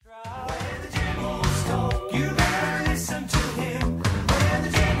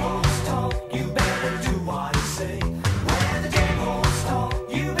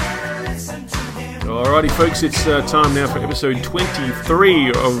Alrighty, folks, it's time now for episode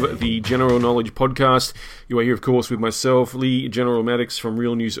 23 of the General Knowledge Podcast. You are here, of course, with myself, Lee General Maddox from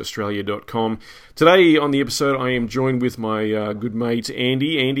realnewsaustralia.com. Today on the episode, I am joined with my good mate,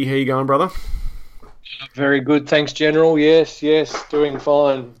 Andy. Andy, how you going, brother? Very good, thanks, General. Yes, doing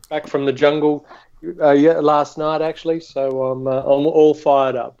fine. Back from the jungle last night, actually, so I'm all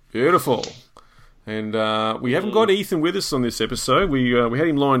fired up. Beautiful. And we haven't got Ethan with us on this episode. We had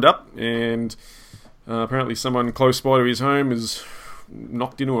him lined up, and apparently someone close by to his home has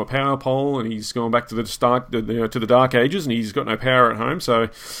knocked into a power pole, and he's gone back to the dark ages, and he's got no power at home. So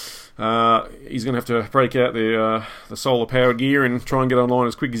he's going to have to break out the solar powered gear and try and get online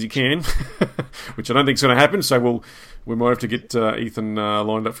as quick as he can, which I don't think is going to happen. So we might have to get Ethan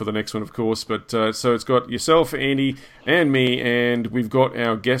lined up for the next one, of course. But so it's got yourself, Andy, and me, and we've got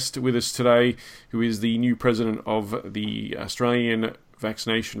our guest with us today, who is the new president of the Australian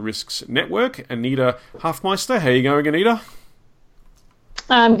Vaccination Risks Network, Anita Hofmeister. How are you going, Anita?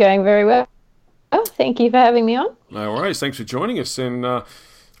 I'm going very well. Thank you for having me on. No worries. Thanks for joining us. And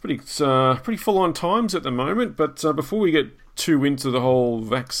it's pretty full-on times at the moment. But before we get too into the whole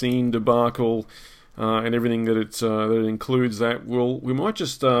vaccine debacle and everything that it includes, we might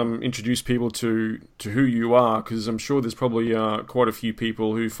just introduce people to who you are, because I'm sure there's probably quite a few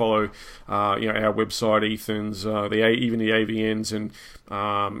people who follow our website, Ethan's, even the AVNs, and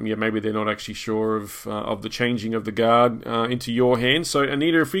maybe they're not actually sure of the changing of the guard into your hands. So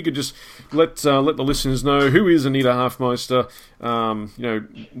Anita, if we could just let the listeners know, who is Anita Hofmeister,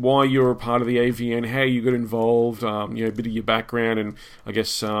 why you're a part of the AVN, how you got involved, a bit of your background, and I guess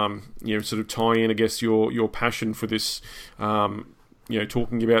sort of tie in, I guess, your passion for this,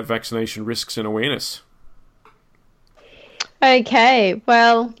 talking about vaccination risks and awareness. Okay,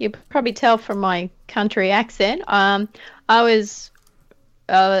 well, you probably tell from my country accent. I was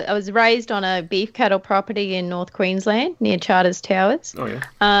raised on a beef cattle property in North Queensland near Charters Towers. Oh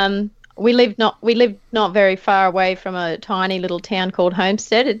yeah. We lived not very far away from a tiny little town called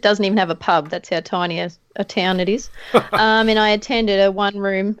Homestead. It doesn't even have a pub. That's how tiny a town it is. And I attended a one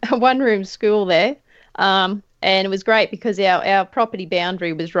room school there. And it was great because our property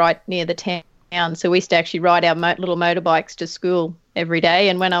boundary was right near the town. So we used to actually ride our little motorbikes to school every day.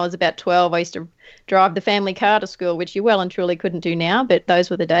 And when I was about 12, I used to drive the family car to school, which you well and truly couldn't do now, but those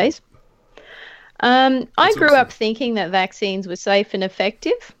were the days. I grew up thinking that vaccines were safe and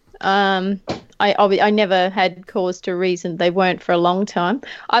effective. I never had cause to reason they weren't for a long time.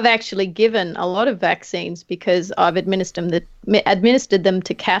 I've actually given a lot of vaccines because I've administered them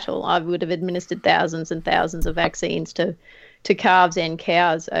to cattle. I would have administered thousands and thousands of vaccines to calves and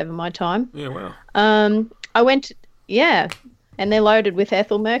cows over my time. Yeah, wow. And they're loaded with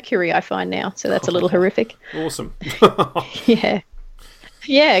ethyl mercury, I find now, so that's a little horrific. Awesome.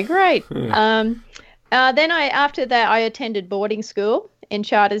 Yeah, great. Yeah. Then after that, I attended boarding school in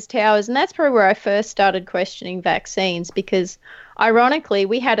Charters Towers, and that's probably where I first started questioning vaccines, because ironically,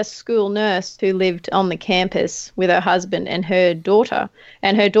 we had a school nurse who lived on the campus with her husband and her daughter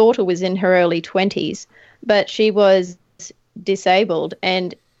was in her early 20s, but she was disabled,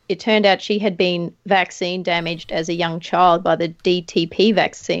 and it turned out she had been vaccine damaged as a young child by the DTP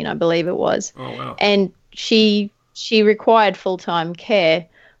vaccine, I believe it was. Oh, wow. And she required full-time care.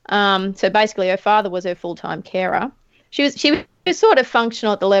 So basically her father was her full-time carer. She was sort of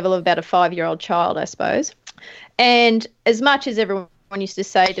functional at the level of about a 5-year-old child, I suppose. And as much as everyone used to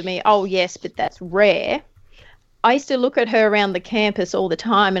say to me, oh, yes, but that's rare, I used to look at her around the campus all the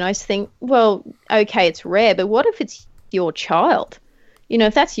time, and I used to think, well, okay, it's rare, but what if it's your child?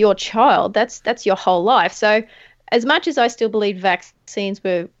 If that's your child, that's your whole life. So as much as I still believed vaccines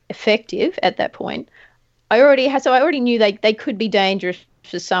were effective at that point, I already knew they could be dangerous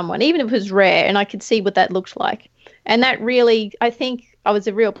for someone, even if it was rare, and I could see what that looked like. And that really, I think I was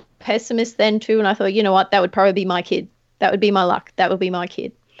a real pessimist then too, and I thought, you know what, that would probably be my kid. That would be my luck. That would be my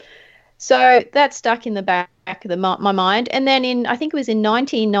kid. So that stuck in the back of my mind. And then I think it was in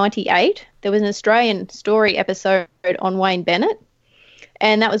 1998, there was an Australian Story episode on Wayne Bennett.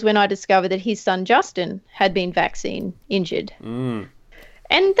 And that was when I discovered that his son Justin had been vaccine injured. Mm.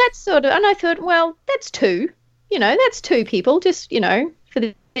 And and I thought, well, that's two. That's two people just, for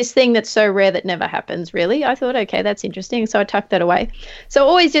this thing that's so rare that never happens, really. I thought, okay, that's interesting. So I tucked that away. So I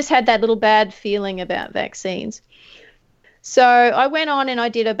always just had that little bad feeling about vaccines. So I went on and I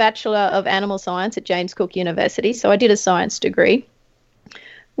did a Bachelor of Animal Science at James Cook University. So I did a science degree,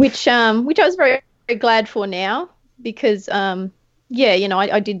 which I was very, very glad for now because,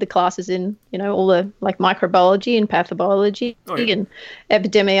 I did the classes in, all the like microbiology and pathobiology and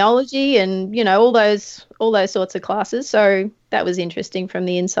epidemiology and, all those sorts of classes. So that was interesting from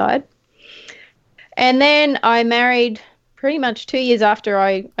the inside. And then I married pretty much 2 years after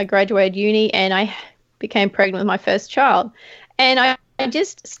I graduated uni, and I became pregnant with my first child. And I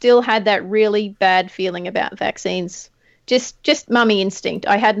just still had that really bad feeling about vaccines. Just mummy instinct.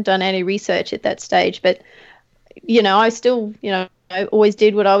 I hadn't done any research at that stage, but, I still, I always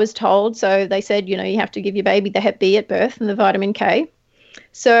did what I was told. So they said, you have to give your baby the Hep B at birth and the vitamin K.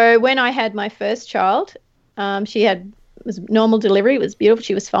 So when I had my first child, it was normal delivery. It was beautiful.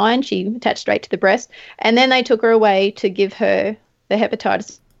 She was fine. She attached straight to the breast. And then they took her away to give her the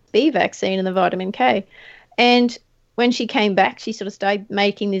hepatitis B vaccine and the vitamin K. And when she came back, she sort of started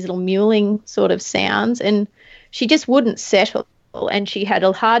making these little mewling sort of sounds, and she just wouldn't settle, and she had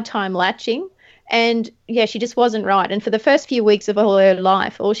a hard time latching. And, yeah, she just wasn't right. And for the first few weeks of her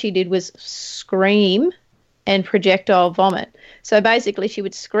life, all she did was scream and projectile vomit. So basically she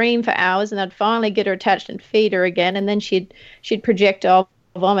would scream for hours, and I'd finally get her attached and feed her again, and then she'd projectile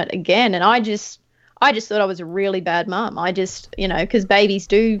vomit again. And I just thought I was a really bad mum. I just, because babies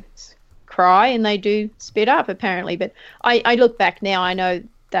do cry and they do spit up apparently. But I look back now, I know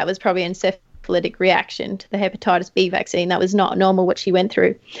that was probably an encephalitic reaction to the hepatitis B vaccine. That was not normal what she went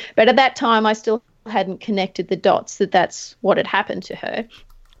through. But at that time, I still hadn't connected the dots that that's what had happened to her.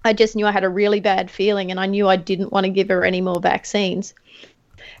 I just knew I had a really bad feeling, and I knew I didn't want to give her any more vaccines.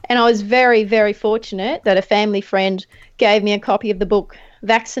 And I was very, very fortunate that a family friend gave me a copy of the book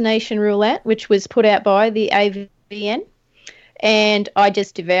Vaccination Roulette, which was put out by the AVN. And I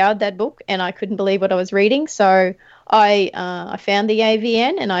just devoured that book, and I couldn't believe what I was reading. So I found the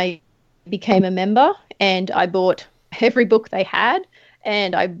AVN, and I became a member, and I bought every book they had,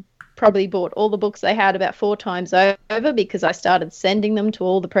 and I probably bought all the books they had about 4 times over, because I started sending them to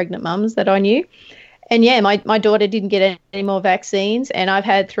all the pregnant mums that I knew. And yeah, my daughter didn't get any more vaccines, and I've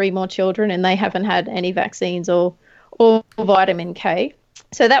had 3 more children, and they haven't had any vaccines or vitamin K.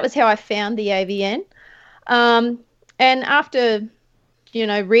 So that was how I found the AVN. And after,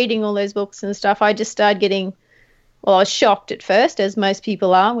 reading all those books and stuff, I just started getting, I was shocked at first, as most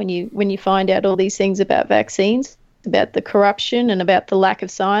people are when you find out all these things about vaccines, about the corruption and about the lack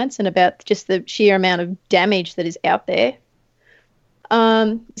of science and about just the sheer amount of damage that is out there.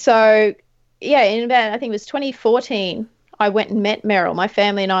 So, yeah, in about, I think it was 2014, I went and met Meryl. My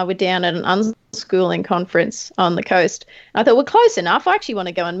family and I were down at an unschooling conference on the coast. And I thought, we're close enough. I actually want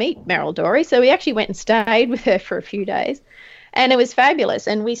to go and meet Meryl Dorey. So we actually went and stayed with her for a few days. And it was fabulous.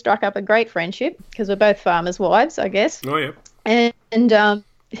 And we struck up a great friendship because we're both farmers' wives, I guess. Oh, yeah. And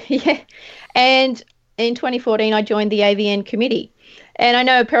yeah. And in 2014, I joined the AVN committee. And I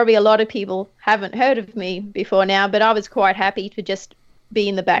know probably a lot of people haven't heard of me before now, but I was quite happy to just be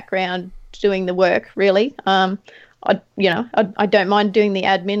in the background doing the work, really. I don't mind doing the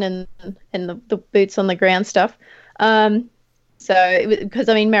admin and the boots on the ground stuff. Because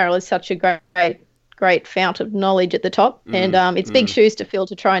Meryl is such a great fount of knowledge at the top, and it's big shoes to fill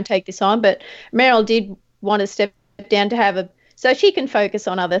to try and take this on. But Meryl did want to step down to have so she can focus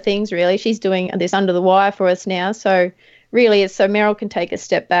on other things. Really, she's doing this under the wire for us now. So really, it's so Meryl can take a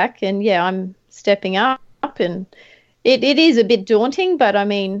step back, and yeah, I'm stepping up and. It is a bit daunting, but I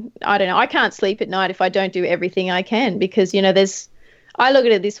mean, I don't know. I can't sleep at night if I don't do everything I can because, I look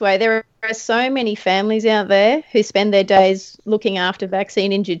at it this way. There are so many families out there who spend their days looking after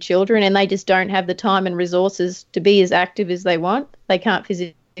vaccine-injured children, and they just don't have the time and resources to be as active as they want. They can't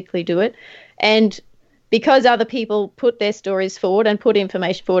physically do it. And because other people put their stories forward and put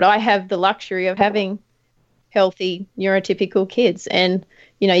information forward, I have the luxury of having healthy, neurotypical kids. And,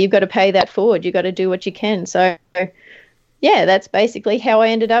 you've got to pay that forward. You've got to do what you can. So, yeah, that's basically how I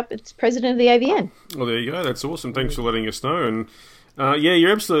ended up as president of the AVN. Well, there you go. That's awesome. Thanks for letting us know. And, yeah,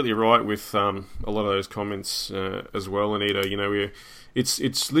 you're absolutely right with a lot of those comments as well, Anita.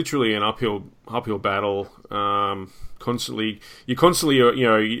 It's literally an uphill battle. Constantly,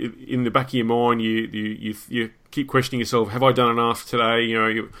 in the back of your mind, you keep questioning yourself. Have I done enough today?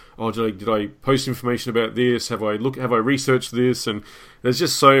 Did I post information about this? Have I researched this? And there's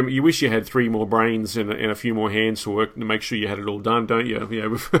just so you wish you had 3 more brains and a few more hands to work to make sure you had it all done, don't you?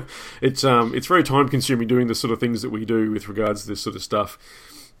 It's very time consuming doing the sort of things that we do with regards to this sort of stuff.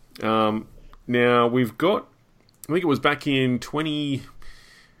 Now we've got, I think it was back in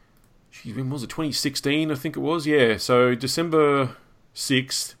 2016, I think it was, yeah. So December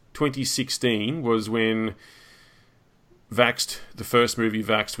 6th, 2016 was when Vaxxed, the first movie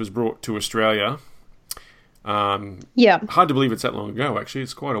Vaxxed, was brought to Australia. Yeah. Hard to believe it's that long ago, actually.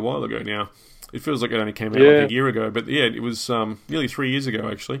 It's quite a while ago now. It feels like it only came out like a year ago, but yeah, it was nearly 3 years ago,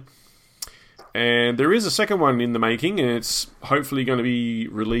 actually. And there is a second one in the making, and it's hopefully going to be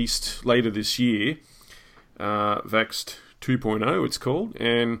released later this year. Vaxxed 2.0, it's called.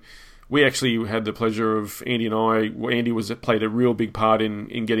 And we actually had the pleasure of Andy and I. Andy played a real big part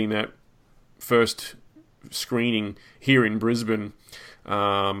in getting that first screening here in Brisbane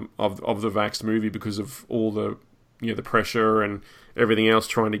of the Vaxxed movie, because of all the the pressure and everything else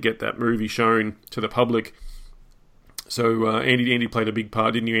trying to get that movie shown to the public. So Andy played a big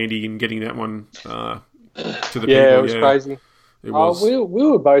part, didn't you, Andy, in getting that one to the people? Yeah, it was crazy. It was.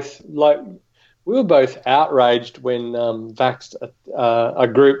 We were both outraged when Vaxxed, a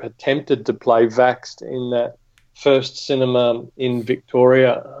group attempted to play Vaxxed in that first cinema in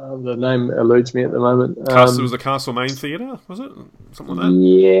Victoria. The name eludes me at the moment. It was the Castlemaine Theatre, was it? Something like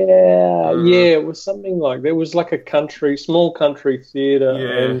that? Yeah, it was something like, there was like a small country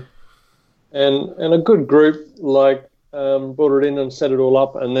theatre, and a good group brought it in and set it all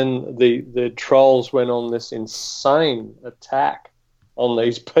up, and then the trolls went on this insane attack on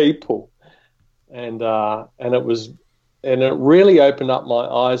these people, and it really opened up my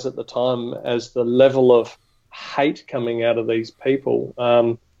eyes at the time as the level of hate coming out of these people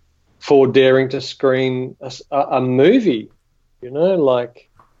for daring to screen a movie. Like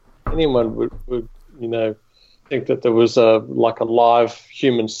anyone would think that there was a live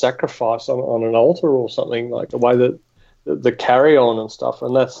human sacrifice on an altar or something, like the way that the carry on and stuff.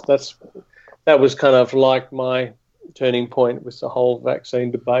 And that was kind of like my turning point with the whole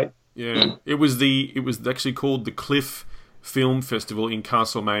vaccine debate. Yeah, it was actually called the Cliff Film Festival in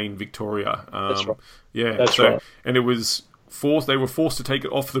Castlemaine, Victoria. That's right. Yeah, that's right. And it was they were forced to take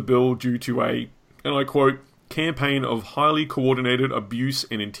it off the bill due to a, and I quote, campaign of highly coordinated abuse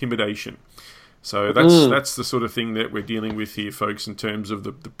and intimidation. So that's the sort of thing that we're dealing with here, folks, in terms of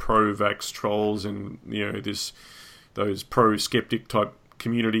the pro-vax trolls and those pro-skeptic type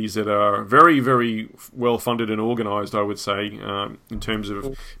communities that are very, very well funded and organised, I would say, in terms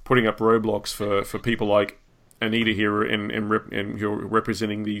of putting up roadblocks for people like Anita here and who are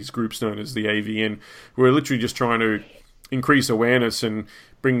representing these groups known as the AVN, who are literally just trying to increase awareness and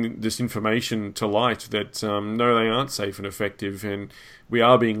bring this information to light that no, they aren't safe and effective, and we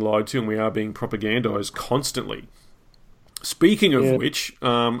are being lied to and we are being propagandized constantly. Speaking of which,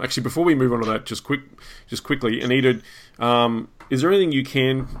 actually, before we move on to that, just quickly, Anita, is there anything you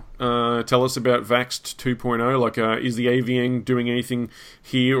can tell us about Vaxxed 2.0? Like, is the AVN doing anything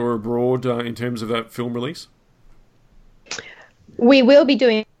here or abroad in terms of that film release? We will be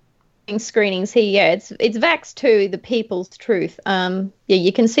doing screenings here. Yeah, it's Vaxxed 2, The People's Truth.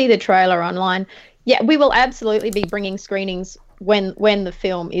 You can see the trailer online. Yeah, we will absolutely be bringing screenings when the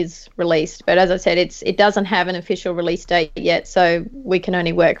film is released. But as I said, it doesn't have an official release date yet, so we can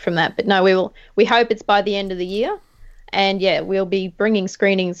only work from that. But no, we hope it's by the end of the year. And yeah, we'll be bringing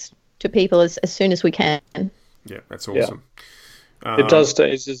screenings to people as soon as we can. Yeah, that's awesome. Yeah. It does.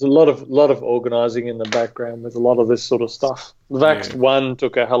 There's a lot of organising in the background with a lot of this sort of stuff. Vaxxed 1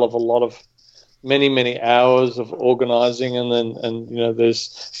 took a hell of a lot of many hours of organising, and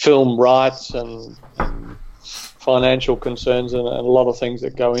there's film rights and financial concerns and a lot of things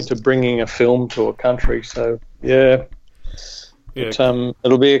that go into bringing a film to a country. So yeah.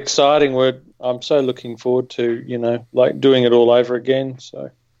 It'll be exciting. I'm so looking forward to doing it all over again. So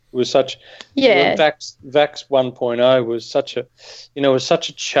it was such Vax 1.0 was such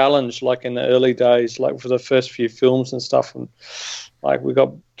a challenge. Like in the early days, like for the first few films and stuff, and like we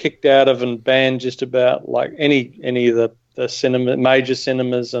got kicked out of and banned just about like any of the major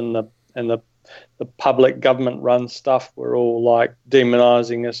cinemas and the public government-run stuff were all like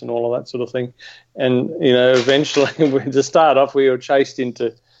demonising us and all of that sort of thing. And eventually, to start off, we were chased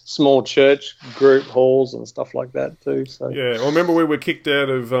into small church group halls and stuff like that too. So yeah, I remember we were kicked out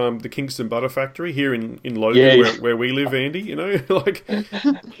of the Kingston Butter Factory here in Logan, where we live, Andy. Like, it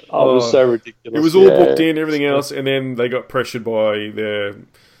was so ridiculous. It was all booked in, everything else, and then they got pressured by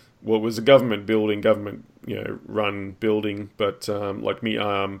what was a government run building, but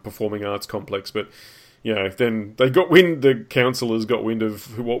performing arts complex. But then the councillors got wind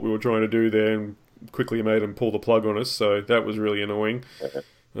of what we were trying to do there and quickly made them pull the plug on us. So that was really annoying.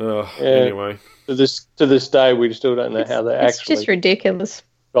 Anyway, to this day, we still don't know how they actually. It's just ridiculous.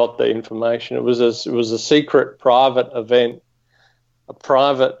 Got the information. It was a secret, private event, a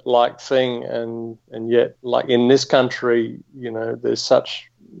private thing, and yet in this country, there's such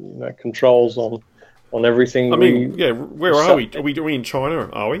controls on everything. I mean, where are we? Are we in China?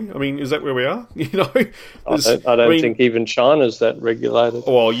 Are we? I mean, is that where we are? I don't think even China's that regulated.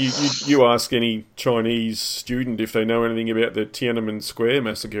 Well, you ask any Chinese student if they know anything about the Tiananmen Square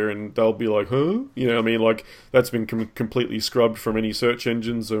massacre, and they'll be like, "Huh?" I mean, that's been completely scrubbed from any search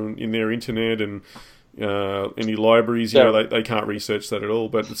engines or in their internet and any libraries. They can't research that at all.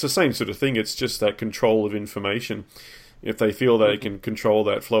 But it's the same sort of thing. It's just that control of information. if they feel they can control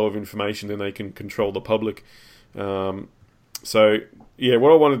that flow of information, then they can control the public. So, yeah,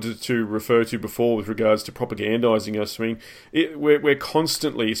 what I wanted to refer to before with regards to propagandizing us, I mean, we're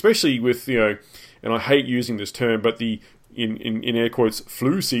constantly, especially with, and I hate using this term, but the, in air quotes,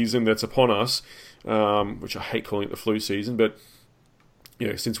 flu season that's upon us, which I hate calling it the flu season, but,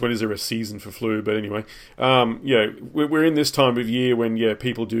 since when is there a season for flu? But anyway, we're in this time of year when,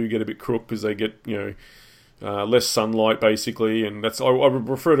 people do get a bit crook because they get, less sunlight basically, and that's I would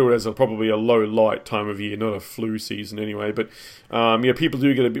refer to it as probably a low light time of year, not a flu season anyway. But people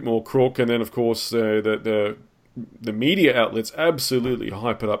do get a bit more crook, and then of course the media outlets absolutely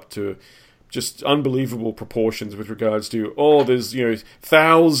hype it up to just unbelievable proportions with regards to, there's,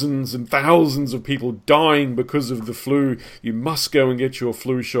 thousands and thousands of people dying because of the flu. You must go and get your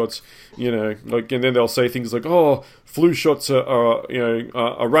flu shots, and then they'll say things like, flu shots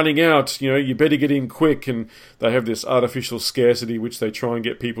are running out, you better get in quick. And they have this artificial scarcity, which they try and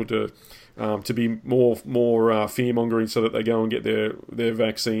get people to be more fear-mongering so that they go and get their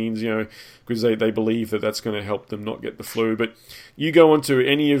vaccines, because they believe that that's going to help them not get the flu. But you go onto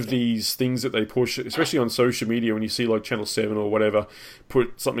any of these things that they push, especially on social media, when you see like Channel 7 or whatever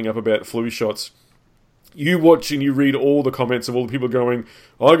put something up about flu shots, you watch and you read all the comments of all the people going,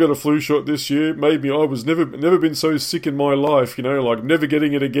 I got a flu shot this year, maybe I was never been so sick in my life, like never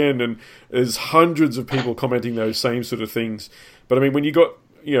getting it again. And there's hundreds of people commenting those same sort of things. But I mean, when you got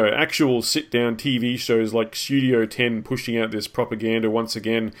actual sit-down TV shows like Studio 10 pushing out this propaganda once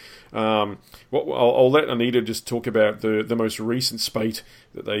again. I'll let Anita just talk about the most recent spate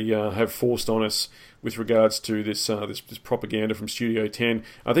that they have forced on us with regards to this propaganda from Studio 10.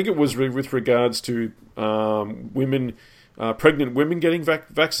 I think it was with regards to women, pregnant women getting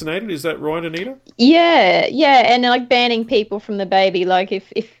vaccinated. Is that right, Anita? Yeah, and like banning people from the baby. Like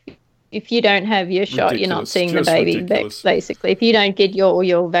if you don't have your shot, you're not seeing the baby, basically, if you don't get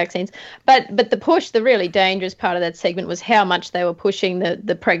your vaccines. But the really dangerous part of that segment was how much they were pushing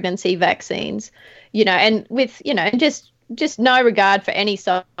the pregnancy vaccines, and with, just no regard for any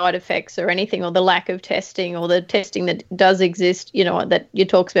side effects or anything, or the lack of testing, or the testing that does exist, that you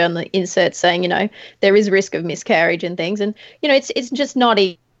talks about in the insert saying, there is risk of miscarriage and things. And, it's just not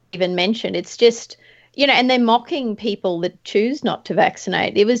even mentioned. It's just, and they're mocking people that choose not to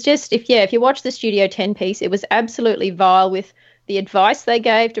vaccinate. It was just, if you watch the Studio 10 piece, it was absolutely vile with the advice they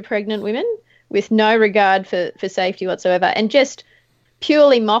gave to pregnant women with no regard for safety whatsoever, and just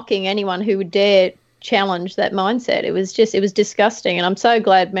purely mocking anyone who would dare challenge that mindset. It was disgusting. And I'm so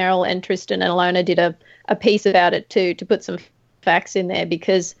glad Meryl and Tristan and Alona did a piece about it too, to put some facts in there,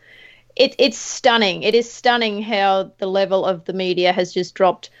 because it's stunning. It is stunning how the level of the media has just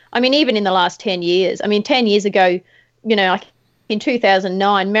dropped. I mean, even in the last 10 years. I mean, 10 years ago, like in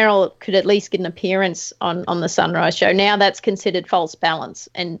 2009, Meryl could at least get an appearance on the Sunrise Show. Now that's considered false balance,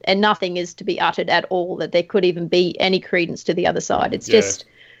 and nothing is to be uttered at all, that there could even be any credence to the other side. It's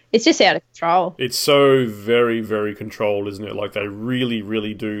just out of control. It's so very, very controlled, isn't it? Like, they really,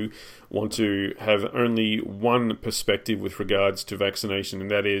 really do want to have only one perspective with regards to vaccination,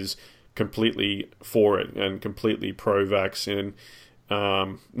 and that is completely for it and completely pro-vax. And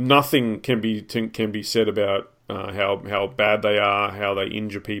nothing can be said about how bad they are, how they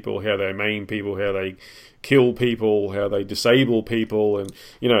injure people, how they maim people, how they kill people, how they disable people. And,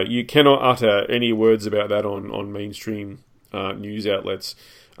 you cannot utter any words about that on mainstream news outlets.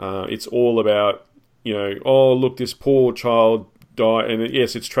 It's all about, look, this poor child died. And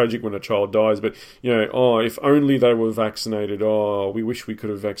yes, it's tragic when a child dies, but, if only they were vaccinated, we wish we could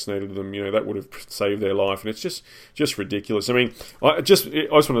have vaccinated them, that would have saved their life. And it's just ridiculous. I mean, I just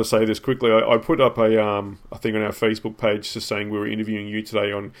want to say this quickly. I put up a thing on our Facebook page just saying we were interviewing you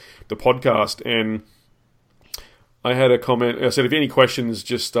today on the podcast, and I had a comment. I said, if any questions,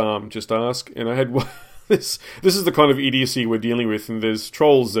 just ask. And I had one. This is the kind of idiocy we're dealing with, and there's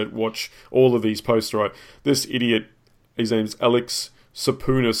trolls that watch all of these posts, right? This idiot, his name's Alex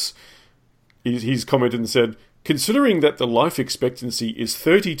Sapunis, he's commented and said, considering that the life expectancy is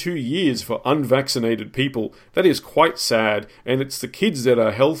 32 years for unvaccinated people, that is quite sad, and it's the kids that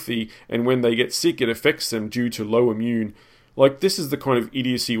are healthy, and when they get sick, it affects them due to low immune. Like, this is the kind of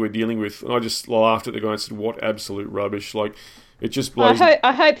idiocy we're dealing with. And I just laughed at the guy and said, what absolute rubbish. Like, it just blows.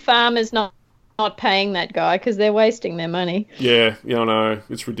 I hope farmers not paying that guy, because they're wasting their money. Yeah, I know.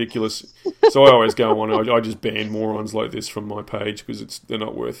 It's ridiculous. So I always go on. I just ban morons like this from my page, because they're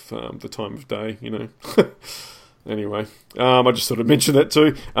not worth the time of day, Anyway, I just sort of mentioned that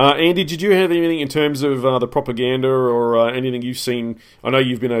too. Andy, did you have anything in terms of the propaganda or anything you've seen? I know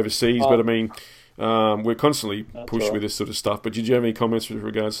you've been overseas, but I mean, we're constantly pushed with this sort of stuff. But did you have any comments with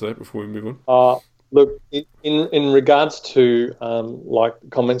regards to that before we move on? Look, in regards to like the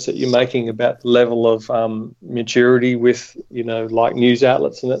comments that you're making about the level of maturity with, like news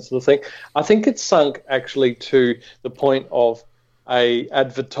outlets and that sort of thing, I think it's sunk actually to the point of a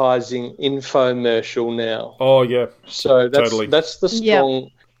advertising infomercial now. Oh yeah, so totally. That's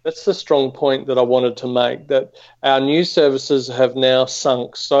the strong point that I wanted to make, that our news services have now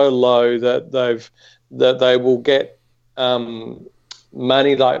sunk so low that they will get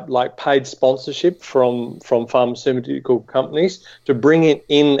money like paid sponsorship from pharmaceutical companies to bring it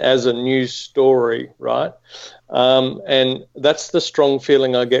in as a news story, right? And that's the strong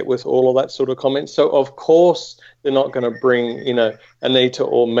feeling I get with all of that sort of comments. So of course they're not going to bring, Anita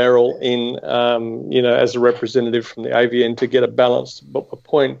or Meryl in, as a representative from the AVN to get a balanced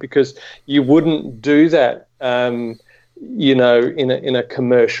point, because you wouldn't do that, in a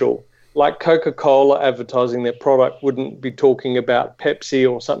commercial. Like Coca-Cola advertising their product wouldn't be talking about Pepsi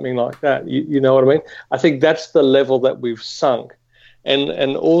or something like that. You know what I mean? I think that's the level that we've sunk.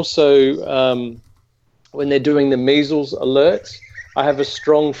 And also when they're doing the measles alerts, I have a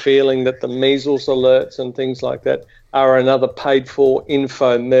strong feeling that the measles alerts and things like that are another paid-for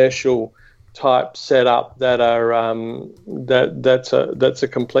infomercial type setup that are that's a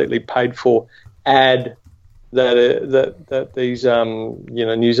completely paid-for ad that these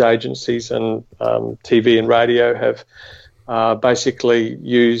news agencies and TV and radio have basically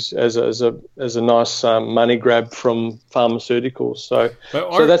used as a nice money grab from pharmaceuticals. So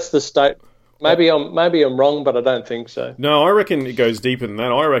that's the state. Maybe I'm wrong, but I don't think so. No, I reckon it goes deeper than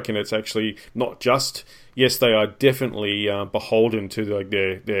that. I reckon it's actually not just, yes, they are definitely beholden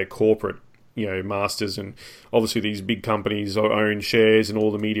to their corporate masters, and obviously these big companies own shares in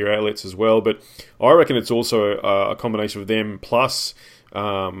all the media outlets as well, but I reckon it's also a combination of them plus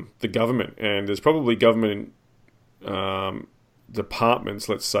the government, and there's probably government departments,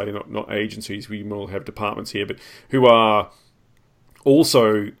 let's say, not agencies, we will have departments here, but who are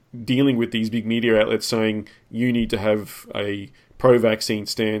also dealing with these big media outlets saying you need to have a pro-vaccine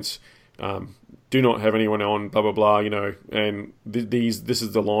stance, do not have anyone on, blah, blah, blah, and this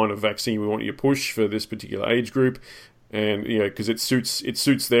is the line of vaccine we want you to push for this particular age group, and, because it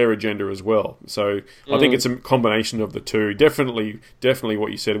suits their agenda as well. So I think it's a combination of the two. Definitely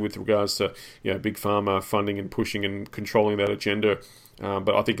what you said with regards to, big pharma funding and pushing and controlling that agenda.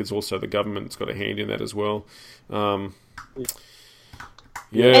 But I think it's also the government's got a hand in that as well.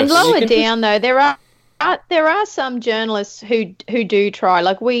 Yes. And lower down, though, there are some journalists who do try.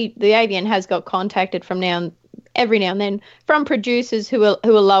 Like the AVN has got contacted every now and then from producers who are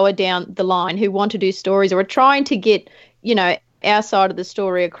lower down the line, who want to do stories or are trying to get our side of the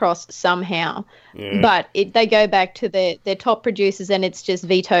story across somehow. Yeah. But they go back to their top producers, and it's just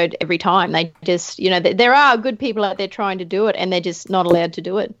vetoed every time. They just there are good people out there trying to do it, and they're just not allowed to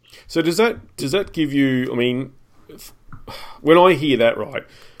do it. So does that give you? I mean, when I hear that, right,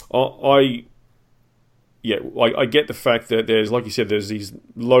 I get the fact that there's, like you said, there's these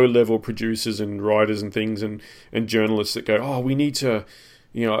low-level producers and writers and things and journalists that go, oh, we need to,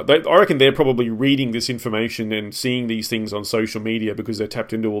 I reckon they're probably reading this information and seeing these things on social media because they're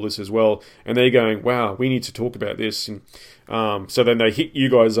tapped into all this as well, and they're going, wow, we need to talk about this. And so then they hit you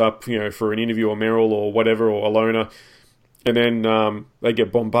guys up, for an interview, or Meryl or whatever, or Alona, and then they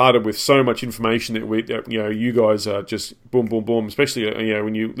get bombarded with so much information that you guys are just boom, boom, boom. Especially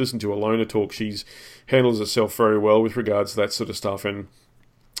when you listen to Alona talk, she handles herself very well with regards to that sort of stuff, and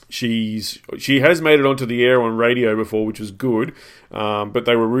she has made it onto the air on radio before, which was good. But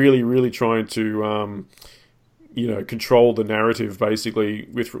they were really, really trying to control the narrative basically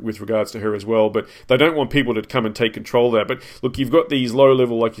with regards to her as well. But they don't want people to come and take control of that. But look, you've got these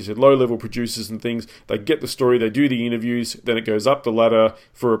low-level, like you said, low-level producers and things. They get the story, they do the interviews, then it goes up the ladder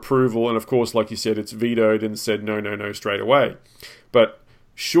for approval. And of course, like you said, it's vetoed and said no straight away. But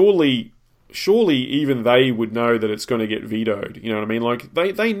surely even they would know that it's going to get vetoed. You know what I mean? Like,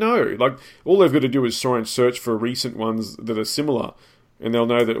 they know. Like, all they've got to do is try and search for recent ones that are similar. And they'll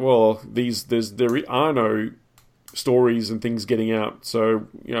know that, well, there are no stories and things getting out. So,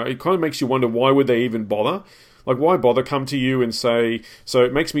 it kind of makes you wonder, why would they even bother? Like, why bother come to you and say... So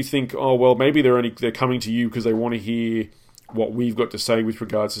it makes me think, oh, well, maybe they're coming to you because they want to hear what we've got to say with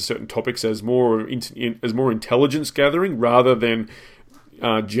regards to certain topics as more intelligence gathering, rather than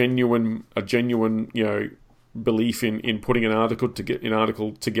a genuine belief in putting an article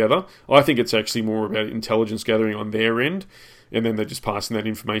together. I think it's actually more about intelligence gathering on their end. And then they're just passing that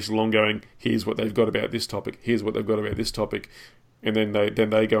information along, going, here's what they've got about this topic, here's what they've got about this topic. And then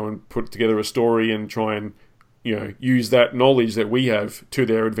they go and put together a story and try and, use that knowledge that we have to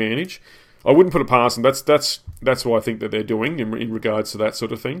their advantage. I wouldn't put it past them. That's what I think that they're doing in regards to that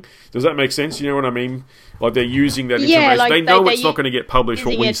sort of thing. Does that make sense? You know what I mean? Like they're using that information. Like they know it's not going to get published.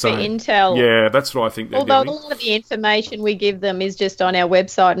 What we say. Intel. Yeah, that's what I think they're doing. Although a lot of the information we give them is just on our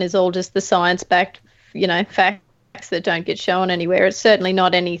website and is all just the science-backed, facts that don't get shown anywhere. It's certainly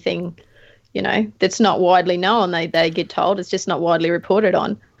not anything, that's not widely known. They get told it's just not widely reported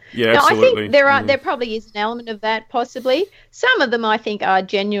on. Yeah, now, absolutely. I think there probably is an element of that, possibly. Some of them, I think, are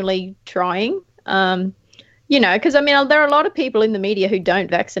genuinely trying. Because there are a lot of people in the media who don't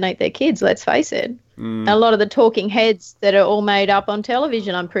vaccinate their kids. Let's face it. A lot of the talking heads that are all made up on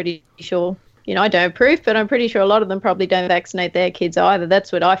television, I'm pretty sure. I don't approve, but I'm pretty sure a lot of them probably don't vaccinate their kids either.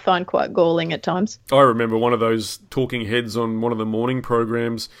 That's what I find quite galling at times. I remember one of those talking heads on one of the morning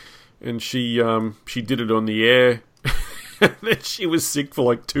programs, and she did it on the air. And then she was sick for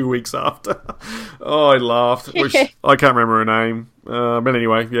like 2 weeks after. Oh, I laughed. I can't remember her name. But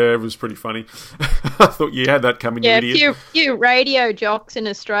anyway, yeah, it was pretty funny. I thought you had that coming, you idiot. Yeah, a few radio jocks in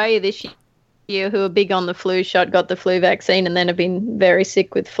Australia this year who are big on the flu shot got the flu vaccine and then have been very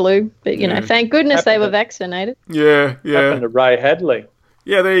sick with flu. But, thank goodness they were vaccinated. Yeah. Happened to Ray Hadley.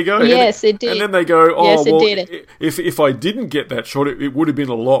 Yeah, there you go. Yes, it did. And then they go, yes, it did. If I didn't get that shot, it would have been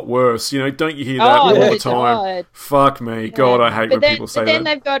a lot worse. Don't you hear that all the time? Died. Fuck me. God, I hate when people say that. But then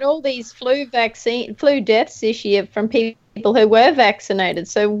they've got all these flu deaths this year from people who were vaccinated.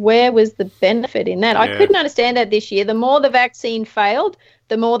 So where was the benefit in that? Yeah. I couldn't understand that this year. The more the vaccine failed,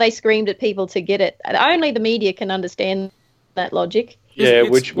 the more they screamed at people to get it. Only the media can understand that logic. Yeah,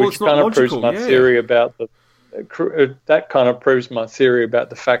 which kind of proves my theory about that kind of proves my theory about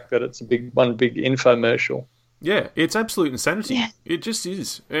the fact that it's one big infomercial. Yeah, it's absolute insanity. Yeah. It just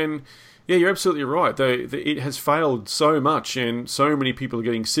is. And yeah, you're absolutely right. It has failed so much and so many people are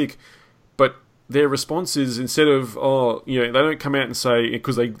getting sick. But their response is, instead of, they don't come out and say,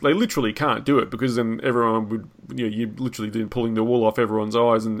 because they literally can't do it, because then everyone would, you're literally then pulling the wool off everyone's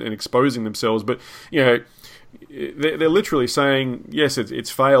eyes and exposing themselves. But, they're literally saying, yes,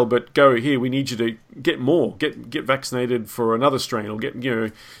 it's failed, but go here. We need you to get more, get vaccinated for another strain,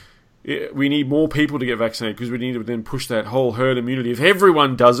 or we need more people to get vaccinated because we need to then push that whole herd immunity. If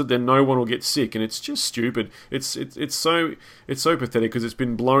everyone does it, then no one will get sick, and it's just stupid. It's so pathetic because it's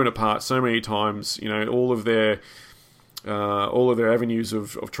been blown apart so many times. All of their avenues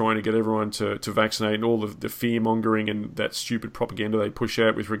of trying to get everyone to vaccinate, and all of the fear-mongering and that stupid propaganda they push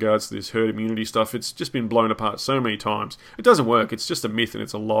out with regards to this herd immunity stuff, it's just been blown apart so many times. It doesn't work. It's just a myth and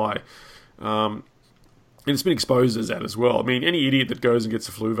it's a lie. And it's been exposed as that as well. I mean, any idiot that goes and gets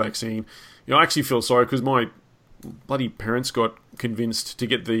a flu vaccine, I actually feel sorry because my bloody parents got convinced to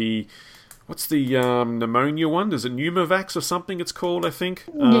get the... What's the pneumonia one? Is it Pneumovax or something it's called, I think?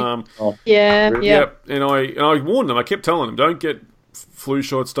 Yeah. And I warned them. I kept telling them, don't get flu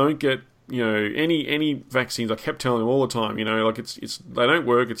shots, don't get, any vaccines. I kept telling them all the time, like it's they don't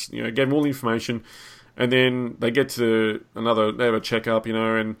work. It's, gave them all the information. And then they get to they have a checkup,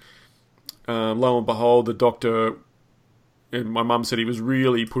 and lo and behold, the doctor, and my mum said he was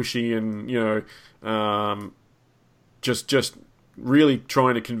really pushy and, just really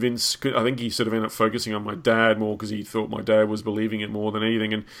trying to convince. I think he sort of ended up focusing on my dad more because he thought my dad was believing it more than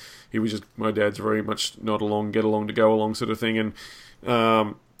anything, and he was just, my dad's very much not along, get along to go along sort of thing, and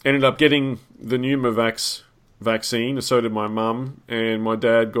ended up getting the Pneumovax vaccine. So did my mum, and my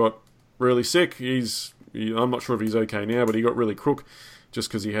dad got really sick. I'm not sure if he's okay now, but he got really crook just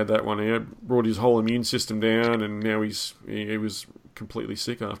because he had that one. He brought his whole immune system down, and now he was completely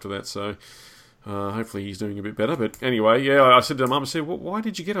sick after that. So. Hopefully he's doing a bit better. But anyway, yeah, I said to Mum, well, why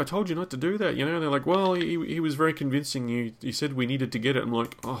did you get it? I told you not to do that, And they're like, well, he was very convincing. You said we needed to get it. I'm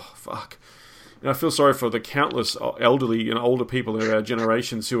like, oh, fuck. And I feel sorry for the countless elderly and older people of our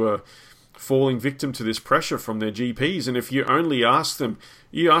generations who are falling victim to this pressure from their GPs. And if you only ask them,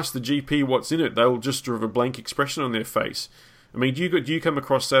 you ask the GP what's in it, they'll just have a blank expression on their face. I mean, do you come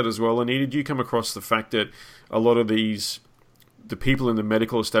across that as well, Anita? Do you come across the fact that a lot of the people in the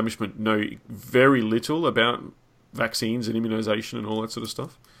medical establishment know very little about vaccines and immunisation and all that sort of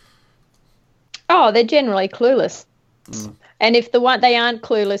stuff? Oh, they're generally clueless. And if they aren't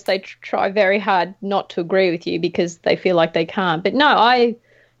clueless, they try very hard not to agree with you because they feel like they can't. But no,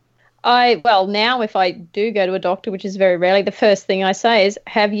 well, now if I do go to a doctor, which is very rarely, the first thing I say is,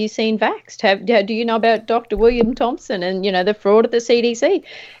 have you seen Vaxxed? Do you know about Dr. William Thompson and, the fraud at the CDC?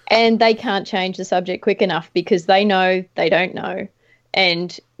 And they can't change the subject quick enough because they know they don't know.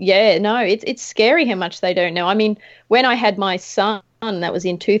 And, yeah, no, it's scary how much they don't know. I mean, when I had my son, that was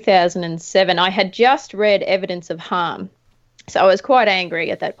in 2007, I had just read Evidence of Harm. So I was quite angry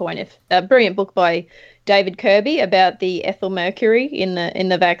at that point. A brilliant book by David Kirby about the ethyl mercury in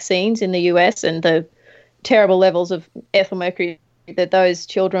the vaccines in the US and the terrible levels of ethyl mercury that those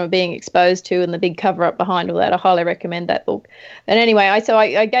children were being exposed to and the big cover-up behind all that. I highly recommend that book. And anyway,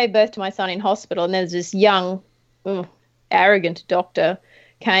 I gave birth to my son in hospital, and there's this young, arrogant doctor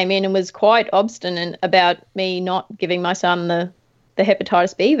came in and was quite obstinate about me not giving my son the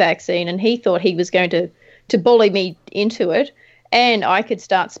hepatitis B vaccine, and he thought he was going to bully me into it, and I could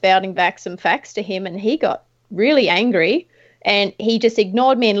start spouting back some facts to him, and he got really angry. And he just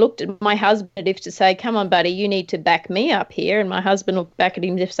ignored me and looked at my husband as if to say, come on, buddy, you need to back me up here. And my husband looked back at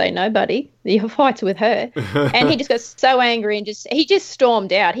him as if to say, no, buddy, your fight's with her. And he just got so angry and he just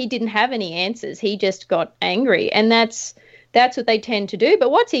stormed out. He didn't have any answers. He just got angry. And that's what they tend to do. But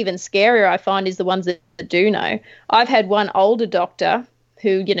what's even scarier, I find, is the ones that do know. I've had one older doctor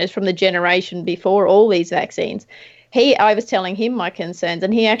who, is from the generation before all these vaccines. I was telling him my concerns,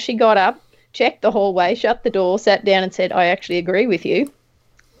 and he actually got up, checked the hallway, shut the door, sat down and said, I actually agree with you.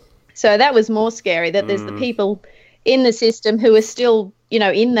 So that was more scary, that there's the people in the system who are still,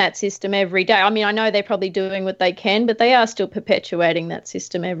 in that system every day. I mean, I know they're probably doing what they can, but they are still perpetuating that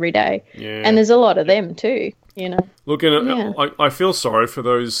system every day. Yeah. And there's a lot of them too, Look, I feel sorry for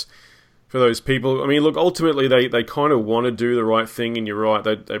those people. I mean, look, ultimately they kind of want to do the right thing, and you're right.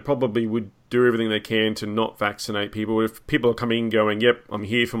 They probably would do everything they can to not vaccinate people. If people are coming in going, yep, I'm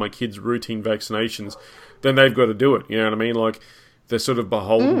here for my kids' routine vaccinations, then they've got to do it. You know what I mean? Like, they're sort of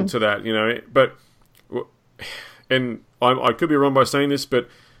beholden to that, But, and I could be wrong by saying this, but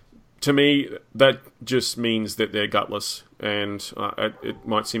to me, that just means that they're gutless. And it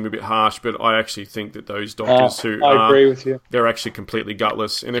might seem a bit harsh, but I actually think that those doctors I agree with you. They're actually completely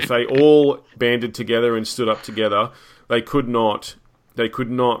gutless. And if they all banded together and stood up together, they could not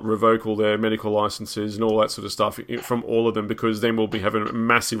revoke all their medical licenses and all that sort of stuff from all of them, because then we'll be having a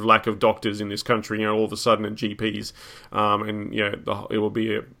massive lack of doctors in this country, all of a sudden, and GPs. And it will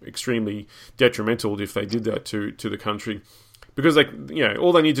be extremely detrimental if they did that to the country, because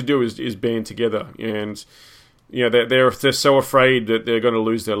all they need to do is band together. And they're so afraid that they're going to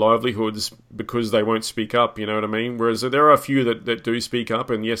lose their livelihoods because they won't speak up. You know what I mean? Whereas there are a few that do speak up,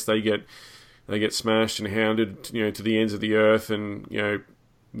 and yes, they get smashed and hounded, to the ends of the earth, and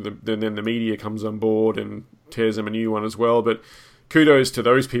then the media comes on board and tears them a new one as well. But kudos to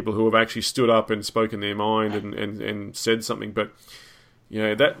those people who have actually stood up and spoken their mind and said something. But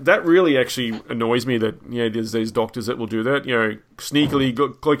that really actually annoys me that there's these doctors that will do that.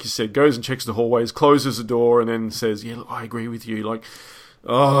 Sneakily, like you said, goes and checks the hallways, closes the door, and then says, "Yeah, look, I agree with you." Like,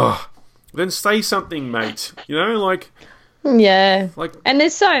 then say something, mate. Yeah, and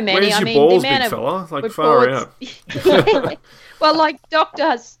there's so many. Where's your balls, big fella? Far out. Well, like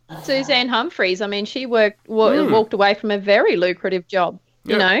Dr. Suzanne Humphreys. I mean, she walked away from a very lucrative job.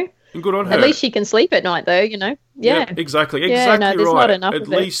 And good on her. At least she can sleep at night, though. Yeah. Yep, exactly. Yeah, no, there's right. Not enough at of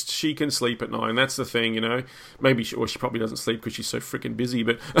least she can sleep at night, and that's the thing. Maybe she probably doesn't sleep because she's so freaking busy,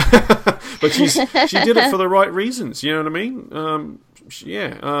 but but she did it for the right reasons. You know what I mean?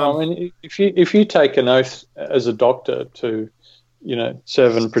 If you take an oath as a doctor to,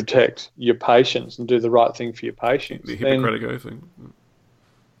 serve and protect your patients and do the right thing for your patients, the Hippocratic oath thing.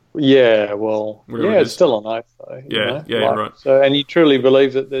 Yeah, well, it's still an oath, though. Right. So, and you truly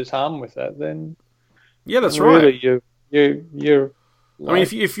believe that there's harm with that, then that's really right. You're. I mean,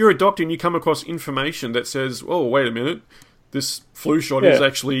 if you're a doctor and you come across information that says, "Oh, wait a minute, this flu shot is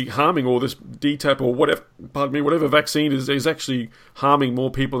actually harming," or this DTaP or whatever vaccine is actually harming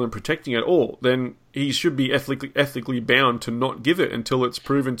more people than protecting at all, then he should be ethically bound to not give it until it's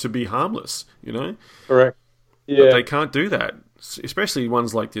proven to be harmless. Correct. Yeah. But they can't do that, especially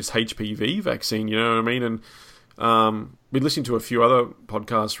ones like this HPV vaccine. You know what I mean? And been listening to a few other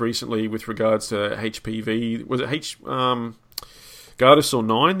podcasts recently with regards to HPV. Was it Gardasil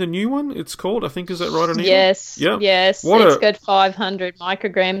 9, the new one? It's called, I think. Is that right, Anita? Yes. Yeah. Yes. It's got 500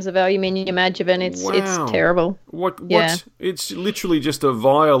 micrograms of aluminium adjuvant. It's terrible. It's literally just a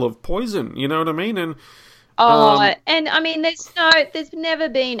vial of poison. You know what I mean? And and I mean, there's never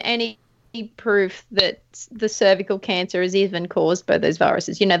been any proof that the cervical cancer is even caused by those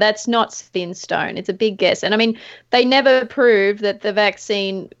viruses. That's not set in stone. It's a big guess. And I mean, they never proved that the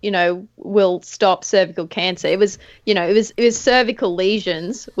vaccine, will stop cervical cancer. It was cervical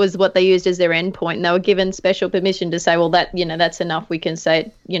lesions was what they used as their endpoint. And they were given special permission to say, well, that's enough. We can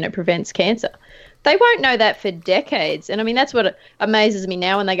say it, prevents cancer. They won't know that for decades. And I mean, that's what amazes me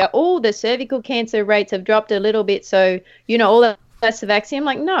now when they go, oh, the cervical cancer rates have dropped a little bit. So, all that. That's the vaccine. I'm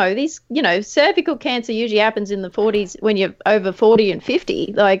like, no, these, cervical cancer usually happens in the 40s when you're over 40 and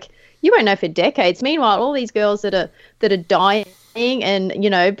 50. Like, you won't know for decades. Meanwhile, all these girls that are dying and, you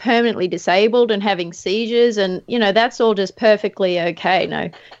know, permanently disabled and having seizures, and, you know, that's all just perfectly okay. No,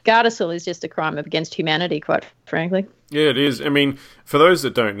 Gardasil is just a crime against humanity, quite frankly. Yeah, it is. I mean, for those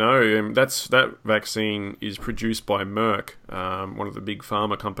that don't know, that vaccine is produced by Merck, one of the big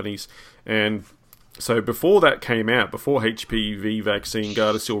pharma companies. And so before that came out, before HPV vaccine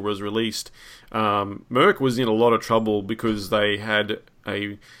Gardasil was released, Merck was in a lot of trouble because they had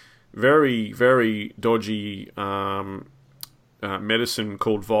a very, very dodgy medicine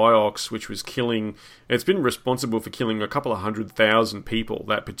called Vioxx, which was killing... It's been responsible for killing a couple of 100,000 people,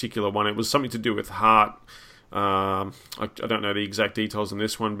 that particular one. It was something to do with heart... I don't know the exact details on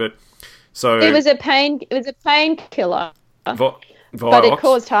this one, but so it was a painkiller, but Vioxx. it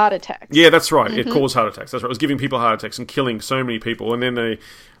caused heart attacks. Yeah, that's right. It caused heart attacks. That's right. It was giving people heart attacks and killing so many people, and then they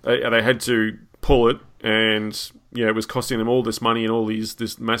had to pull it, and yeah, it was costing them all this money and all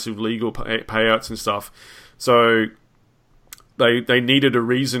this massive legal payouts and stuff. So they needed a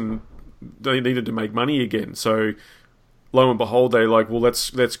reason. They needed to make money again. So lo and behold, they're like, well,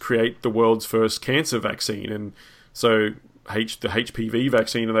 let's create the world's first cancer vaccine. And so the HPV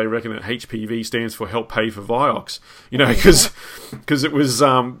vaccine, and they reckon that HPV stands for help pay for Vioxx, you know, because it was,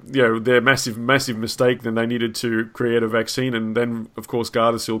 you know, their massive mistake. Then they needed to create a vaccine. And then, of course,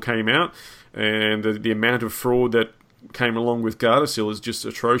 Gardasil came out, and the amount of fraud that came along with Gardasil is just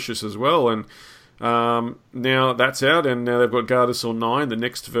atrocious as well. And now that's out, and now they've got Gardasil 9, the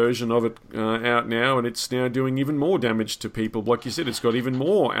next version of it, out now, and it's now doing even more damage to people. Like you said, it's got even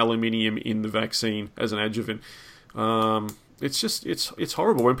more aluminium in the vaccine as an adjuvant. It's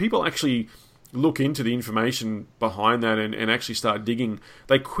horrible. When people actually look into the information behind that and actually start digging,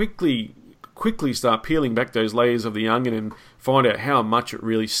 they quickly start peeling back those layers of the onion and find out how much it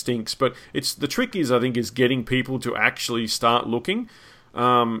really stinks. But the trick is, I think, is getting people to actually start looking.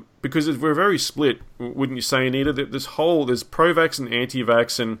 Because we're very split, wouldn't you say, Anita? That there's pro-vax and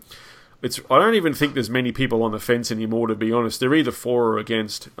anti-vax, and I don't even think there's many people on the fence anymore, to be honest. They're either for or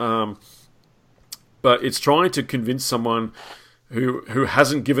against. But it's trying to convince someone who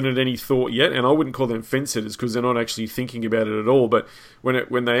hasn't given it any thought yet, and I wouldn't call them fence sitters because they're not actually thinking about it at all. But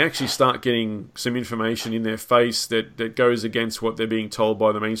when they actually start getting some information in their face that goes against what they're being told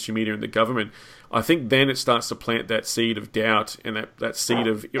by the mainstream media and the government, I think then it starts to plant that seed of doubt and that seed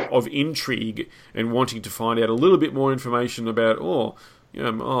of intrigue and wanting to find out a little bit more information about,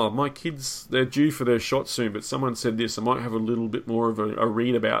 my kids, they're due for their shot soon, but someone said this, I might have a little bit more of a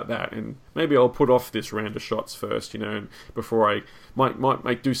read about that, and maybe I'll put off this round of shots first, and before I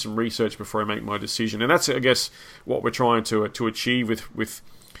might do some research before I make my decision. And that's, I guess, what we're trying to achieve with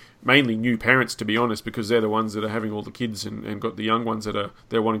mainly new parents, to be honest, because they're the ones that are having all the kids and got the young ones that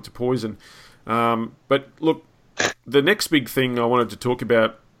they're wanting to poison. But look, the next big thing I wanted to talk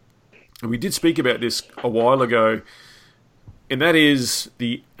about, and we did speak about this a while ago, and that is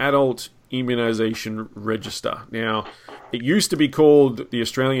the Adult Immunisation Register. Now, it used to be called the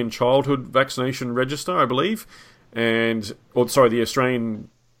Australian Childhood Vaccination Register, I believe, the Australian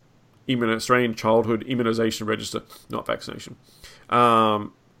Childhood Immunisation Register, not vaccination.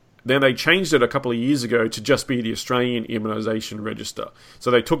 Then they changed it a couple of years ago to just be the Australian Immunisation Register. So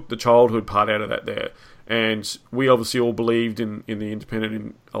they took the childhood part out of that there. And we obviously all believed in the independent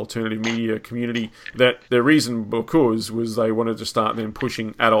and alternative media community that the reason because was they wanted to start then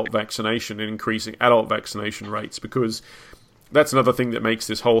pushing adult vaccination and increasing adult vaccination rates, because that's another thing that makes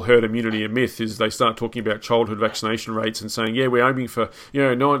this whole herd immunity a myth, is they start talking about childhood vaccination rates and saying, yeah, we're aiming for,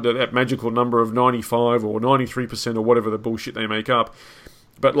 that magical number of 95 or 93% or whatever the bullshit they make up.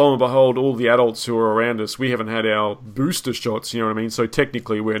 But lo and behold, all the adults who are around us, we haven't had our booster shots, you know what I mean? So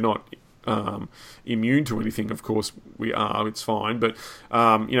technically we're not immune to anything. Of course we are, it's fine. But,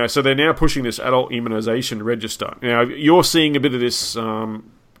 so they're now pushing this adult immunisation register. Now, you're seeing a bit of this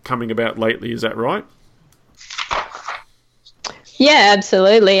coming about lately, is that right? Yeah,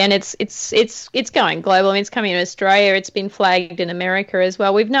 absolutely, and it's going global. I mean, it's coming in Australia. It's been flagged in America as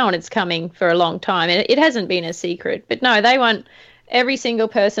well. We've known it's coming for a long time, and it hasn't been a secret. But no, they want every single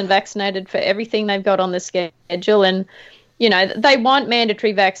person vaccinated for everything they've got on the schedule, and they want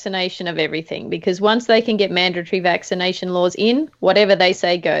mandatory vaccination of everything, because once they can get mandatory vaccination laws in, whatever they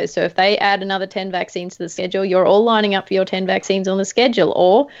say goes. So if they add another 10 vaccines to the schedule, you're all lining up for your 10 vaccines on the schedule,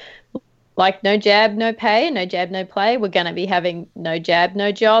 or like no jab, no pay, no jab, no play. We're going to be having no jab,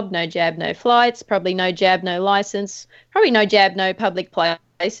 no job, no jab, no flights, probably no jab, no license, probably no jab, no public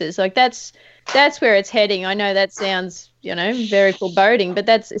places. Like that's where it's heading. I know that sounds, very foreboding, but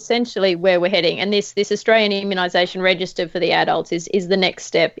that's essentially where we're heading. And this Australian Immunisation Register for the adults is the next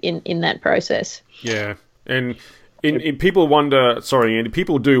step in that process. Yeah. And people wonder. Sorry, Andy.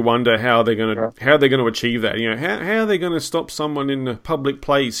 People do wonder how they're going to achieve that. You know, how are they going to stop someone in a public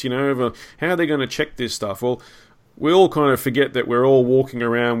place? You know, how are they going to check this stuff? Well, we all kind of forget that we're all walking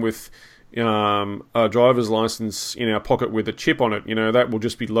around with a driver's license in our pocket with a chip on it. You know, that will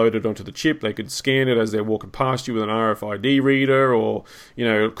just be loaded onto the chip. They could scan it as they're walking past you with an RFID reader, or, you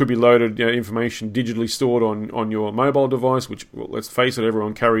know, it could be loaded, information digitally stored on your mobile device, which, well, let's face it,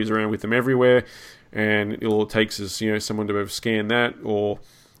 everyone carries around with them everywhere. And all it takes is, someone to have scanned that, or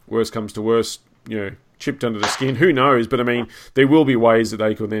worst comes to worst, chipped under the skin. Who knows? But I mean, there will be ways that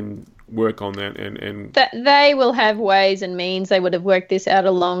they could then work on that, and they will have ways and means. They would have worked this out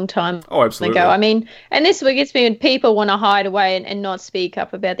a long time ago. I mean, and this is what gets me when people want to hide away and not speak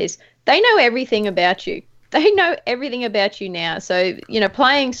up about this. They know everything about you. They know everything about you now. So,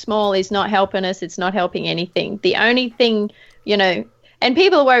 playing small is not helping us. It's not helping anything. The only thing, and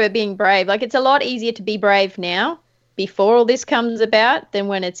people worry about being brave. Like, it's a lot easier to be brave now before all this comes about than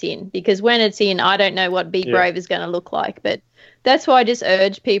when it's in. Because when it's in, I don't know what brave is going to look like. But that's why I just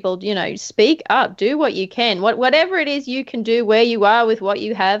urge people, speak up, do what you can. Whatever it is you can do where you are with what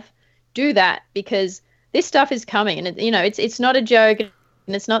you have, do that, because this stuff is coming. And, it's not a joke,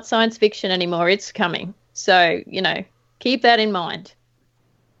 and it's not science fiction anymore. It's coming. So, keep that in mind.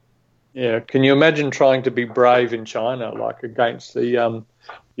 Yeah, can you imagine trying to be brave in China, like against the,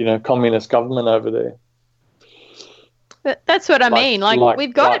 communist government over there? But that's what I mean. Like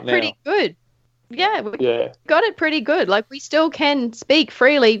we've got it pretty good. Yeah, we've got it pretty good. Like, we still can speak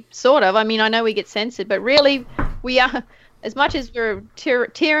freely, sort of. I mean, I know we get censored, but really we are, as much as we're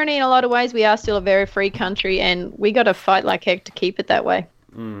tyranny in a lot of ways, we are still a very free country, and we got to fight like heck to keep it that way.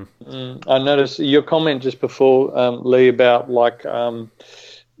 I noticed your comment just before, Lee, about like the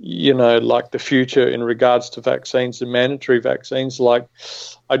future in regards to vaccines and mandatory vaccines. Like,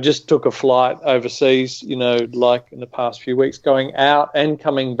 I just took a flight overseas, like in the past few weeks, going out and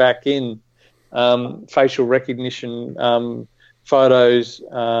coming back in, facial recognition photos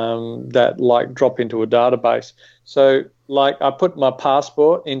that like drop into a database. So like, I put my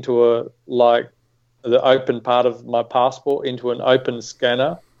passport into the open part of my passport into an open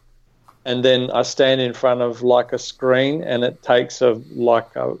scanner, and then I stand in front of like a screen, and it takes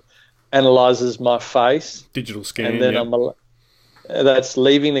analyzes my face, digital scan, and then that's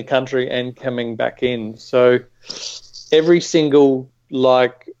leaving the country and coming back in. So every single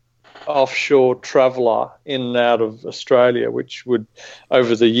like offshore traveller in and out of Australia, which would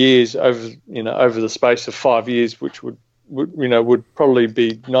over the space of 5 years, which would probably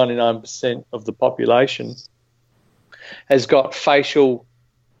be 99% of the population, has got facial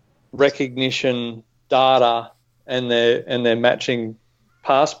recognition data and their matching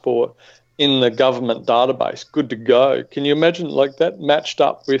passport in the government database, good to go. Can you imagine like that matched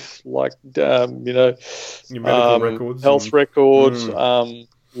up with like your medical records, health records,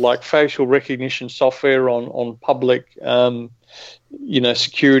 like facial recognition software on public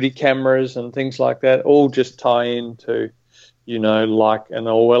security cameras and things like that, all just tie into like an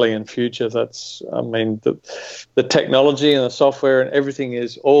Orwellian future. That's, I mean, the technology and the software and everything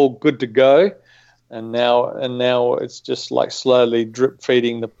is all good to go. And now it's just like slowly drip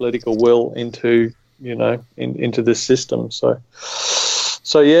feeding the political will into into this system. So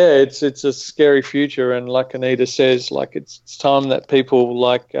yeah, it's a scary future. And like Anita says, like it's time that people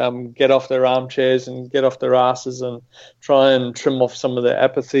like get off their armchairs and get off their asses and try and trim off some of their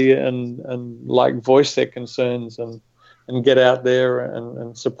apathy and like voice their concerns and get out there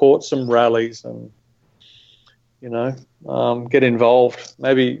and support some rallies and get involved.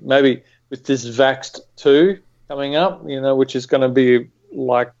 Maybe with this Vaxxed 2 coming up, which is going to be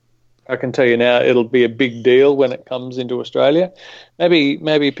like, I can tell you now, it'll be a big deal when it comes into Australia.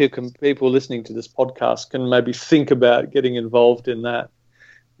 Maybe people listening to this podcast can maybe think about getting involved in that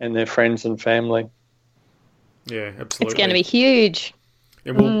and their friends and family. Yeah, absolutely. It's going to be huge.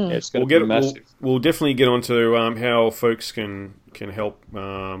 And we'll definitely get onto how folks can help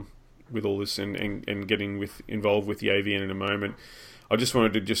with all this and getting involved with the AVN in a moment. I just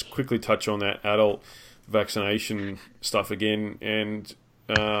wanted to just quickly touch on that adult vaccination stuff again. And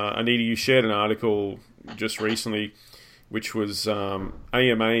Anita, you shared an article just recently, which was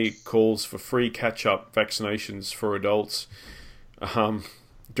AMA calls for free catch-up vaccinations for adults. Do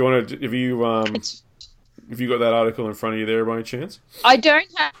you want to? Have you got that article in front of you there by any chance? I don't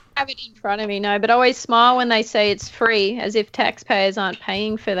have it in front of me, no. But I always smile when they say it's free, as if taxpayers aren't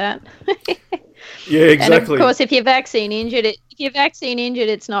paying for that. Yeah, exactly. And of course, if you're vaccine injured,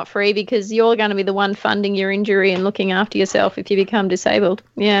 it's not free because you're going to be the one funding your injury and looking after yourself if you become disabled.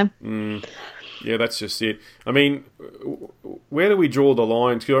 Yeah. Yeah, that's just it. I mean, where do we draw the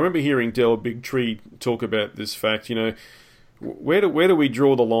line? Because I remember hearing Del Bigtree talk about this fact. Where do we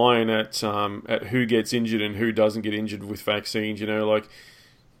draw the line at who gets injured and who doesn't get injured with vaccines? Like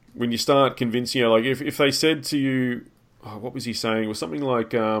when you start convincing, like if they said to you, oh, what was he saying? It was something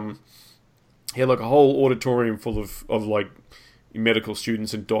like he had like a whole auditorium full of like medical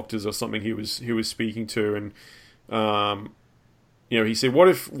students and doctors or something he was speaking to, and he said, what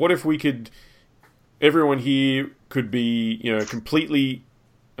if we could, everyone here could be completely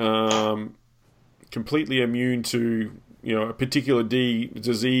immune to a particular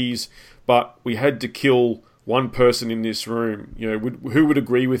disease, but we had to kill one person in this room. Who would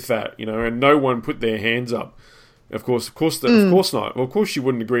agree with that? And no one put their hands up. Of course not. Well, of course you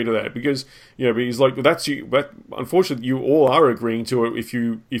wouldn't agree to that because he's like, well, that's you. But unfortunately, you all are agreeing to it if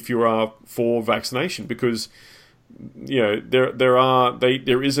you are for vaccination because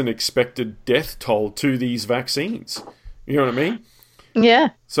there is an expected death toll to these vaccines. You know what I mean? Yeah.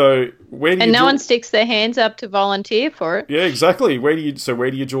 So where do no one sticks their hands up to volunteer for it? Yeah, exactly. Where do you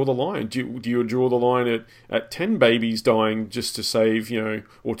draw the line? Do you draw the line at 10 babies dying just to save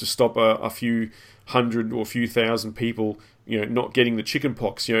or to stop a few hundred or a few thousand people not getting the chicken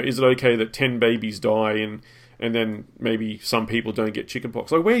pox? Is it okay that 10 babies die and then maybe some people don't get chicken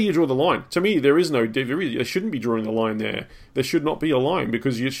pox? Like, where do you draw the line? To me, there shouldn't be drawing the line there. There should not be a line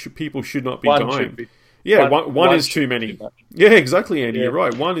because people should not be dying. Yeah, one is too many. Yeah, exactly, Andy. Yeah. You're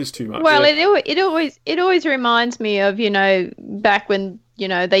right. One is too much. Well, it always reminds me of back when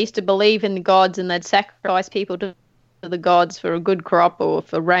they used to believe in the gods and they'd sacrifice people to the gods for a good crop or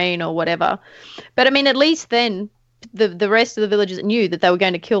for rain or whatever. But I mean, at least then the rest of the villagers knew that they were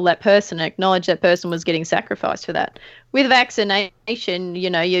going to kill that person and acknowledge that person was getting sacrificed for that. With vaccination,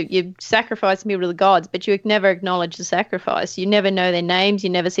 you sacrifice people to the gods, but you never acknowledge the sacrifice. You never know their names. You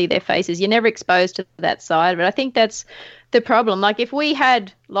never see their faces. You're never exposed to that side. But I think that's the problem. Like if we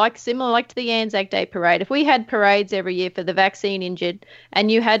had, similar to the Anzac Day parade, if we had parades every year for the vaccine injured and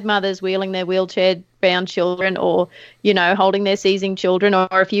you had mothers wheeling their wheelchair-bound children or, holding their seizing children,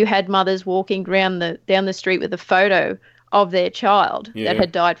 or if you had mothers walking down the street with a photo of their child that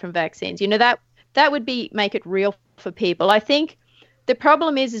had died from vaccines, that would make it real for people. I think the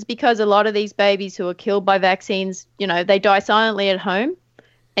problem is because a lot of these babies who are killed by vaccines, they die silently at home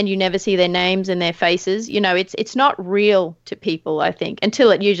and you never see their names and their faces. It's not real to people, I think,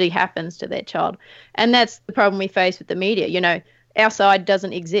 until it usually happens to their child. And that's the problem we face with the media. Our side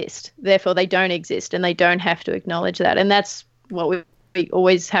doesn't exist, therefore they don't exist and they don't have to acknowledge that. And that's what we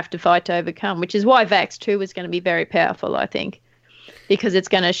always have to fight to overcome, which is why Vax 2 is going to be very powerful, I think, because it's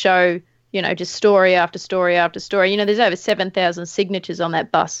going to show just story after story after story. There's over 7,000 signatures on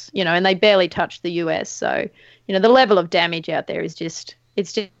that bus, and they barely touched the US. So, the level of damage out there is just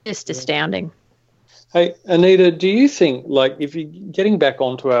astounding. Hey, Anita, do you think, if you're getting back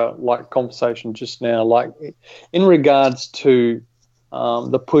onto our, conversation just now, in regards to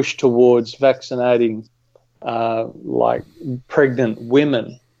the push towards vaccinating, pregnant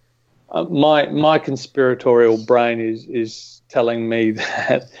women, my conspiratorial brain is telling me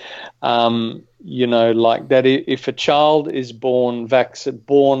that, that if a child is born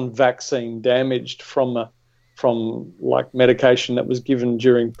vaccine damaged from medication that was given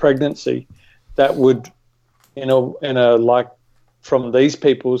during pregnancy, that would, from these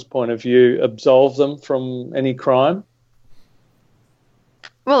people's point of view, absolve them from any crime.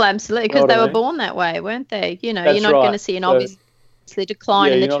 Well, absolutely, because they were born that way, weren't they? You're not going to see an obvious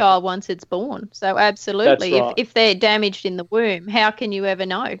decline in the child once it's born. So absolutely, if they're damaged in the womb, how can you ever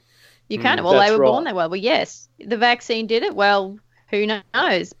know? You can't. Well, they were born that way. Well, yes, the vaccine did it. Well, who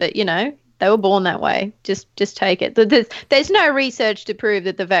knows? But they were born that way. Just take it. There's no research to prove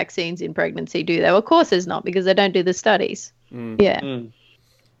that the vaccines in pregnancy do that. Well, of course there's not, because they don't do the studies. Yeah. Yeah,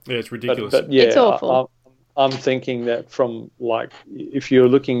 it's ridiculous. But it's awful. I'm thinking that from if you're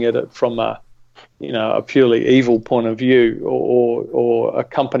looking at it from a purely evil point of view, or a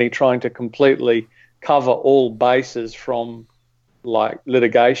company trying to completely cover all bases from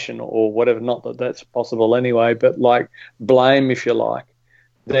litigation or whatever, not that that's possible anyway, but blame, if you like,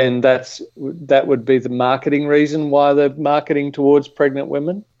 then that would be the marketing reason why they're marketing towards pregnant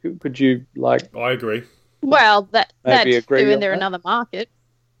women. Could you I agree. Well, that's doing they're another market.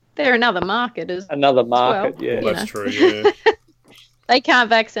 They're another market as another market. Well, yeah, well, that's true. Yeah. They can't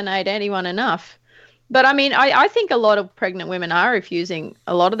vaccinate anyone enough. But I mean, I think a lot of pregnant women are refusing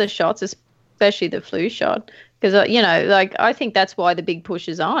a lot of the shots, especially the flu shot, because I think that's why the big push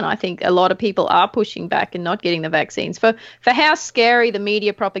is on. I think a lot of people are pushing back and not getting the vaccines for how scary the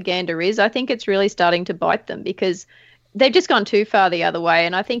media propaganda is. I think it's really starting to bite them, because they've just gone too far the other way.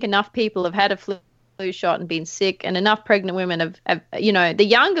 And I think enough people have had a flu shot and been sick, and enough pregnant women have, the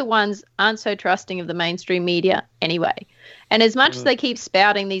younger ones aren't so trusting of the mainstream media anyway. And as much as they keep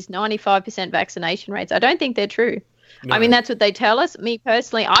spouting these 95% vaccination rates, I don't think they're true. No. I mean, that's what they tell us. Me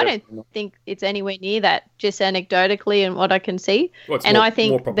personally, I don't think it's anywhere near that, just anecdotally and what I can see. And I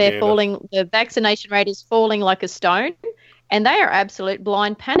think the vaccination rate is falling like a stone, and they are absolute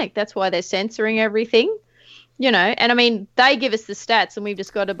blind panic. That's why they're censoring everything. And I mean, they give us the stats and we've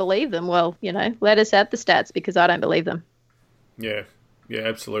just got to believe them. Well, let us at the stats, because I don't believe them. Yeah,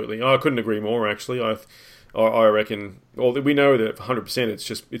 absolutely. I couldn't agree more, actually. I reckon, we know that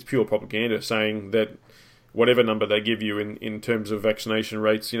 100% it's pure propaganda saying that whatever number they give you in terms of vaccination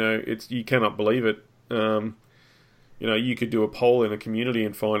rates, you cannot believe it. You could do a poll in a community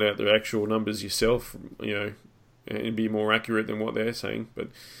and find out the actual numbers yourself, and be more accurate than what they're saying. But,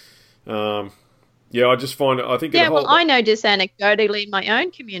 I just find it, I think... I know just anecdotally in my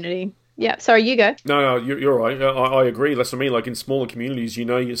own community. Yeah, sorry, you go. No, you're right. I agree. That's what I mean. Like in smaller communities,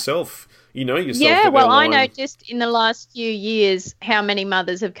 yourself. Yeah, well, I know just in the last few years how many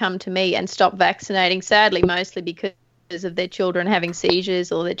mothers have come to me and stopped vaccinating, sadly, mostly because of their children having seizures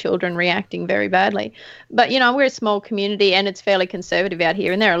or their children reacting very badly. But, we're a small community and it's fairly conservative out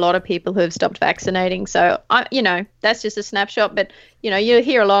here, and there are a lot of people who have stopped vaccinating. So, that's just a snapshot. But, you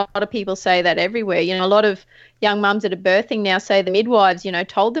hear a lot of people say that everywhere. A lot of young mums that are birthing now say the midwives,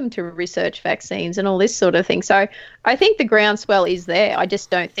 told them to research vaccines and all this sort of thing. So I think the groundswell is there. I just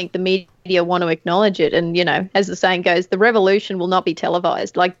don't think the media want to acknowledge it. And, as the saying goes, the revolution will not be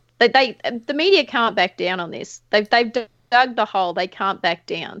televised. Like the media can't back down on this. They've dug the hole. They can't back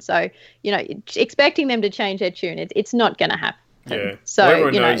down. So, expecting them to change their tune, it's not going to happen. Yeah. So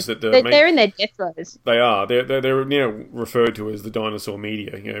everyone knows that they're in their death throes. They are. They're referred to as the dinosaur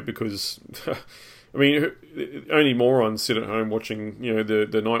media, because... I mean, only morons sit at home watching,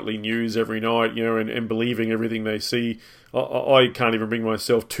 the nightly news every night, and believing everything they see. I can't even bring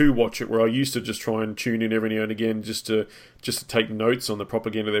myself to watch it, where I used to just try and tune in every now and again just to take notes on the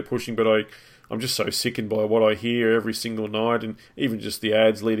propaganda they're pushing. But I'm just so sickened by what I hear every single night, and even just the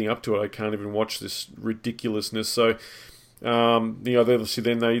ads leading up to it. I can't even watch this ridiculousness. So, obviously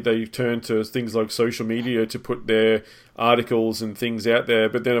then they turn to things like social media to put their articles and things out there.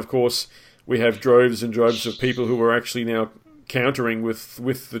 But then, of course, we have droves and droves of people who are actually now countering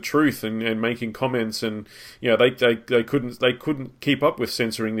with the truth and making comments, and they couldn't keep up with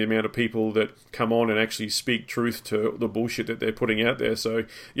censoring the amount of people that come on and actually speak truth to the bullshit that they're putting out there. So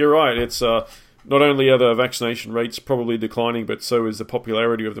you're right, it's not only are the vaccination rates probably declining, but so is the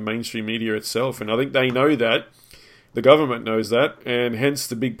popularity of the mainstream media itself, and I think they know that, the government knows that, and hence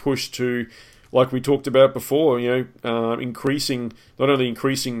the big push to, like we talked about before, not only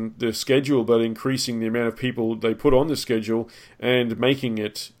increasing the schedule, but increasing the amount of people they put on the schedule and making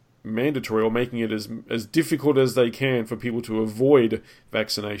it mandatory, or making it as difficult as they can for people to avoid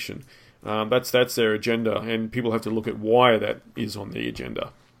vaccination. That's their agenda, and people have to look at why that is on the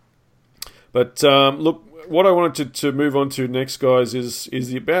agenda. But look, what I wanted to move on to next, guys,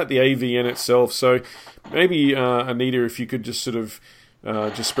 is about the AVN itself. So maybe, Anita, if you could just sort of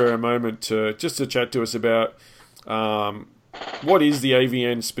just spare a moment to chat to us about what is the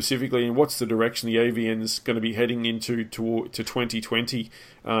AVN specifically, and what's the direction the AVN is going to be heading into to 2020,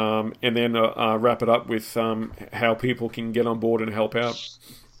 and then wrap it up with how people can get on board and help out.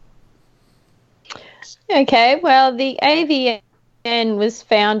 Okay, well, the AVN was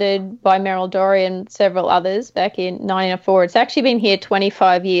founded by Merrill Dorey and several others back in 1904. It's actually been here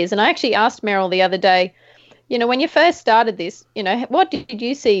 25 years, and I actually asked Merrill the other day, when you first started this, what did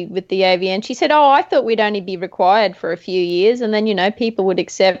you see with the AVN? She said, I thought we'd only be required for a few years, and then, people would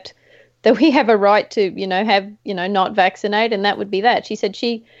accept that we have a right to, not vaccinate, and that would be that. She said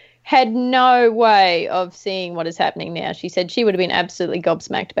she had no way of seeing what is happening now. She said she would have been absolutely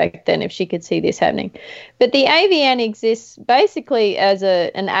gobsmacked back then if she could see this happening. But the AVN exists basically as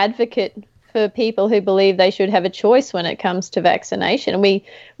an advocate for people who believe they should have a choice when it comes to vaccination. And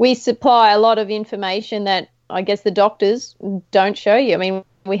we supply a lot of information that I guess the doctors don't show you. I mean,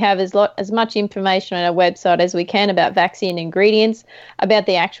 we have as much information on our website as we can about vaccine ingredients, about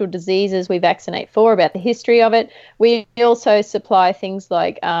the actual diseases we vaccinate for, about the history of it. We also supply things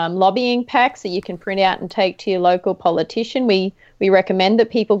like lobbying packs that you can print out and take to your local politician. We recommend that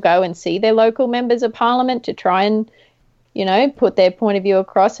people go and see their local members of parliament to try and put their point of view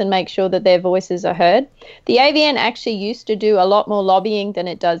across and make sure that their voices are heard. The AVN actually used to do a lot more lobbying than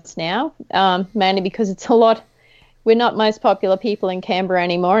it does now, mainly because we're not most popular people in Canberra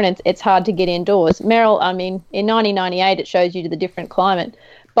anymore, and it's hard to get indoors. Merrill, in 1998, it shows you the different climate.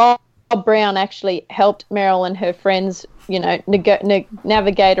 By Brown actually helped Meryl and her friends,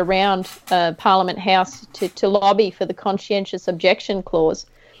 navigate around Parliament House to lobby for the conscientious objection clause,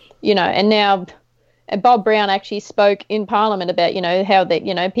 and now Bob Brown actually spoke in Parliament about, how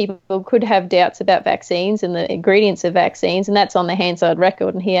that, people could have doubts about vaccines and the ingredients of vaccines, and that's on the Hansard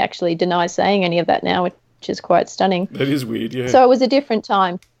record, and he actually denies saying any of that now, which is quite stunning. That is weird, yeah. So it was a different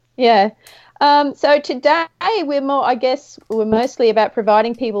time. Yeah. So today we're mostly about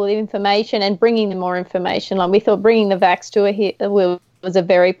providing people with information and bringing them more information. Like we thought bringing the Vax Tour here was a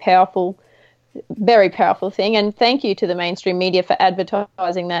very powerful thing. And thank you to the mainstream media for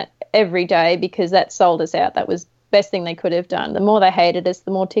advertising that every day, because that sold us out. That was the best thing they could have done. The more they hated us,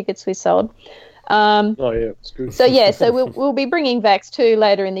 the more tickets we sold. It's good. So we'll be bringing Vax 2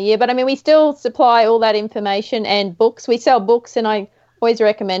 later in the year. But, we still supply all that information and books. We sell books, and I always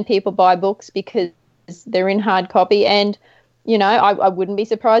recommend people buy books because they're in hard copy. And, I wouldn't be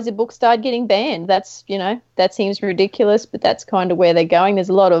surprised if books start getting banned. That's, that seems ridiculous, but that's kind of where they're going. There's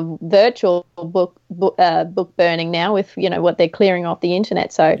a lot of virtual book burning now with, what they're clearing off the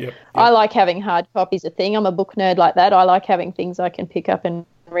internet. So yep. I like having hard copies a thing. I'm a book nerd like that. I like having things I can pick up and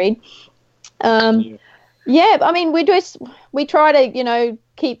read. We try to,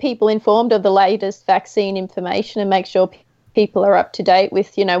 keep people informed of the latest vaccine information and make sure people are up to date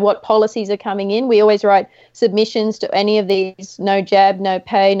with, what policies are coming in. We always write submissions to any of these no jab, no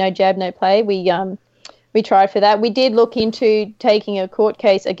pay, no jab, no play. We tried for that. We did look into taking a court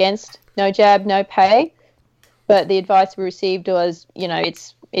case against no jab, no pay, but the advice we received was,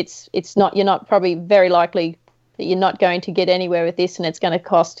 it's not, you're not probably very likely that you're not going to get anywhere with this, and it's going to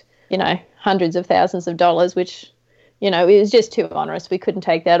cost, hundreds of thousands of dollars, which, it was just too onerous. We couldn't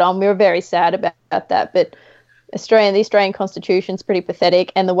take that on. We were very sad about that, but the Australian Constitution is pretty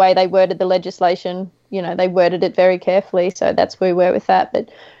pathetic, and the way they worded the legislation, they worded it very carefully, so that's where we were with that. But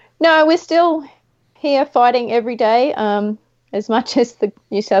no, we're still here fighting every day, as much as the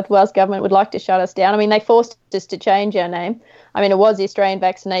New South Wales government would like to shut us down. They forced us to change our name. It was the Australian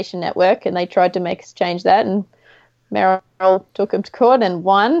Vaccination Network, and they tried to make us change that, and Meryl took them to court and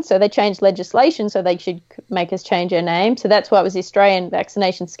won, so they changed legislation so they should make us change our name. So that's why it was the Australian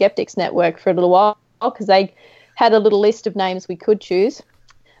Vaccination Skeptics Network for a little while, because they had a little list of names we could choose.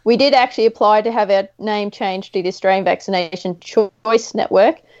 We did actually apply to have our name changed to the Australian Vaccination Choice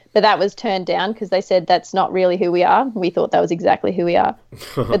Network, but that was turned down because they said that's not really who we are. We thought that was exactly who we are.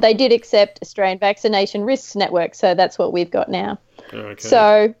 But they did accept Australian Vaccination Risks Network, so that's what we've got now. Okay.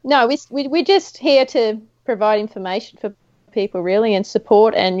 So, no, we're just here to provide information for people, really, and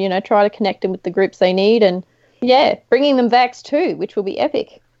support and, try to connect them with the groups they need and, bringing them Vax too, which will be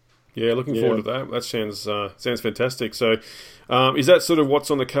epic. Yeah, looking forward to that. That sounds fantastic. So, is that sort of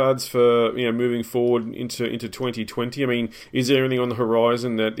what's on the cards for moving forward into 2020? Is there anything on the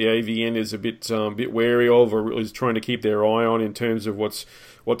horizon that the AVN is a bit wary of, or is trying to keep their eye on in terms of what's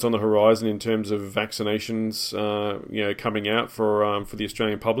on the horizon in terms of vaccinations? Coming out for the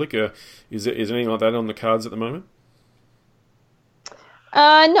Australian public. Is there anything like that on the cards at the moment?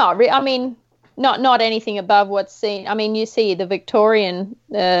 No, Not anything above what's seen. You see the Victorian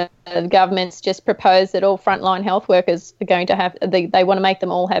government's just proposed that all frontline health workers are going to have, they want to make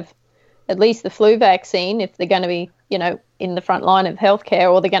them all have at least the flu vaccine if they're going to be, in the front line of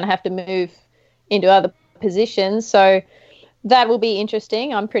healthcare, or they're going to have to move into other positions. So that will be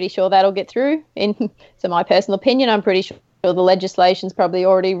interesting. I'm pretty sure that'll get through. So my personal opinion, I'm pretty sure the legislation's probably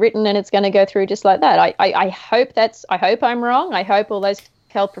already written and it's going to go through just like that. I hope I'm wrong. I hope all those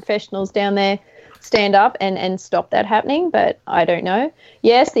health professionals down there stand up and stop that happening, but I don't know.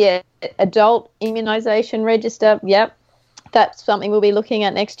 Yes, the adult immunisation register, yep, that's something we'll be looking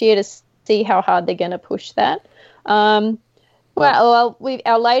at next year to see how hard they're going to push that. Our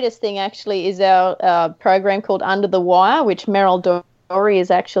latest thing actually is our program called Under the Wire, which Meryl Dorey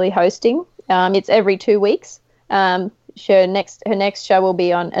is actually hosting. It's every 2 weeks. Her next show will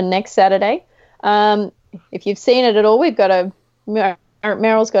be on next Saturday. If you've seen it at all, we've got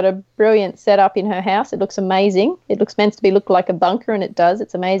Meryl's got a brilliant setup in her house. It looks amazing. It looks meant to look like a bunker, and it does.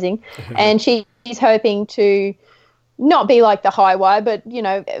 It's amazing. And she's hoping to not be like the High Wire, but,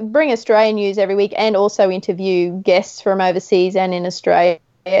 bring Australian news every week and also interview guests from overseas and in Australia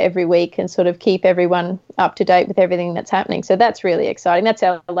every week and sort of keep everyone up to date with everything that's happening. So that's really exciting. That's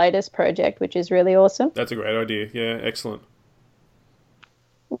our latest project, which is really awesome. That's a great idea. Yeah, excellent.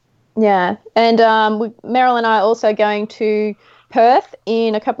 Yeah. And Meryl and I are also going to Perth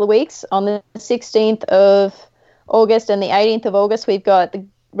in a couple of weeks. On the 16th of August and the 18th of August, we've got the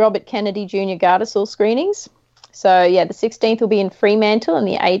Robert Kennedy Jr. Gardasil screenings. So, the 16th will be in Fremantle and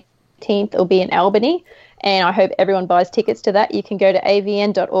the 18th will be in Albany. And I hope everyone buys tickets to that. You can go to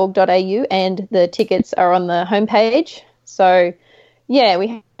avn.org.au and the tickets are on the homepage. So, yeah,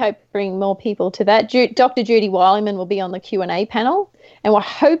 we hope to bring more people to that. Dr. Judy Wileman will be on the Q&A panel, and we're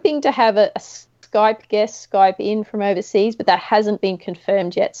hoping to have a Skype guest Skype in from overseas, but that hasn't been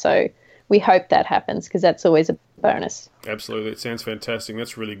confirmed yet. So we hope that happens because that's always a bonus. Absolutely, it sounds fantastic.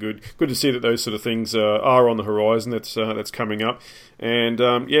 That's really good. Good to see that those sort of things are on the horizon. That's coming up. And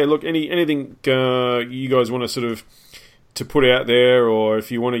look, anything you guys want to sort of to put out there, or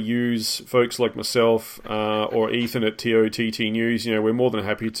if you want to use folks like myself or Ethan at TOTT News, we're more than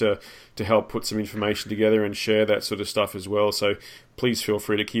happy to help put some information together and share that sort of stuff as well. So please feel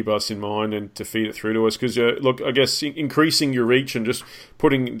free to keep us in mind and to feed it through to us, because look, I guess increasing your reach and just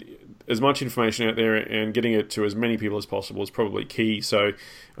putting as much information out there and getting it to as many people as possible is probably key. So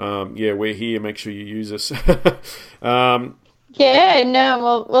we're here. Make sure you use us. Well,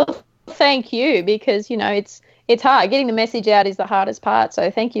 thank you, because it's hard. Getting the message out is the hardest part. So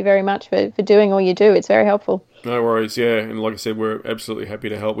thank you very much for doing all you do. It's very helpful. No worries, yeah. And like I said, we're absolutely happy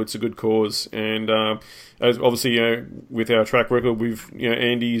to help. It's a good cause. And as obviously, with our track record,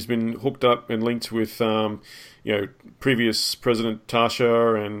 Andy's been hooked up and linked with, previous President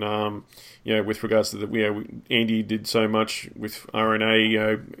Tasha and, with regards to Andy did so much with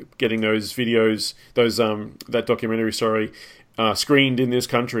RNA, getting those videos, that documentary, screened in this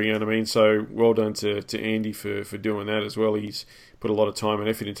country, you know what I mean? So well done to Andy for doing that as well. He's put a lot of time and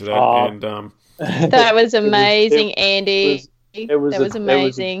effort into that. And that was amazing, Andy. That was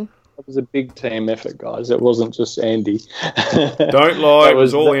amazing. It was a big team effort, guys. It wasn't just Andy. Don't lie, it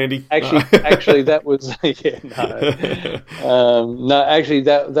was all Andy. Actually, that was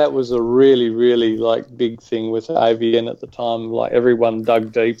that was a really, really big thing with AVN at the time. Everyone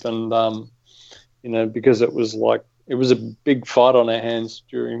dug deep, and because it was a big fight on our hands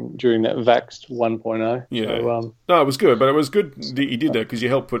during that Vaxxed 1.0. Yeah. So, no, it was good, but it was good that you did that because you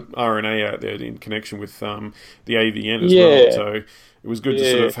helped put RNA out there in connection with the AVN as well. So it was good to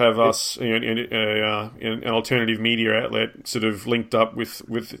sort of have us, an alternative media outlet, sort of linked up with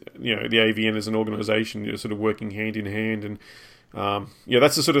the AVN as an organisation, sort of working hand in hand, and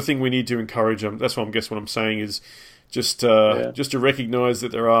that's the sort of thing we need to encourage them. That's what I'm saying is just to recognise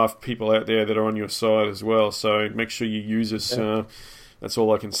that there are people out there that are on your side as well. So make sure you use us. That's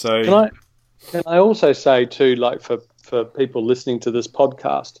all I can say. Can I also say too, for people listening to this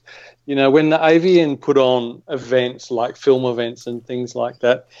podcast, when the AVN put on events like film events and things like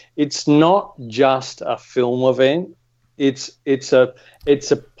that, it's not just a film event. It's a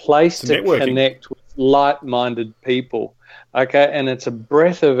place to connect with like-minded people. Okay, and it's a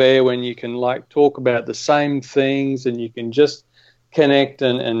breath of air when you can talk about the same things, and you can just connect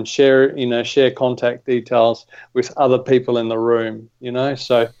and share contact details with other people in the room.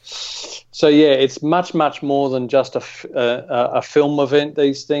 So it's much more than just a film event.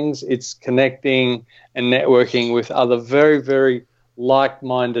 These things, it's connecting and networking with other very, very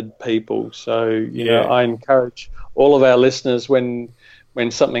like-minded people. So I encourage all of our listeners when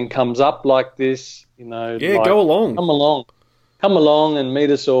something comes up like this, go along. Come along and meet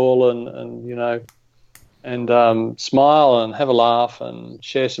us all, and smile and have a laugh and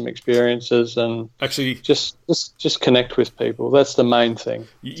share some experiences, and actually just connect with people. That's the main thing.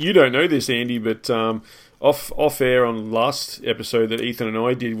 You don't know this, Andy, but off air on last episode that Ethan and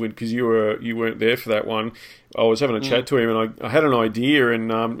I did, because you weren't there for that one, I was having a chat to him, and I had an idea, and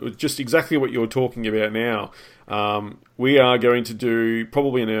it was just exactly what you're talking about now. We are going to do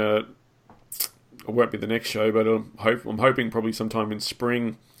probably it won't be the next show, but I'm hoping probably sometime in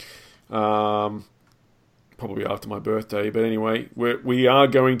spring, probably after my birthday. But anyway, we are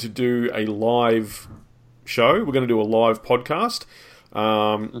going to do a live show. We're going to do a live podcast.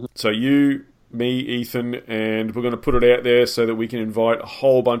 So you, me, Ethan, and we're going to put it out there so that we can invite a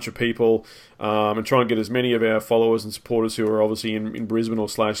whole bunch of people and try and get as many of our followers and supporters who are obviously in Brisbane or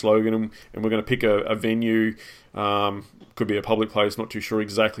 /Logan, and we're going to pick a venue. Could be a public place, not too sure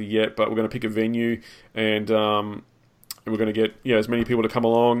exactly yet, but we're going to pick a venue, and we're going to get as many people to come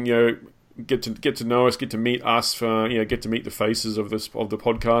along, get to know us, get to meet us, get to meet the faces of the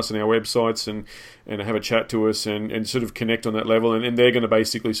podcast and our websites, and have a chat to us, and sort of connect on that level, and they're going to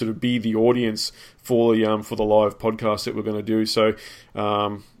basically sort of be the audience for the live podcast that we're going to do. So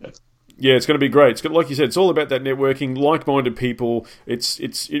Yeah, it's going to be great. It's like you said, it's all about that networking, like-minded people.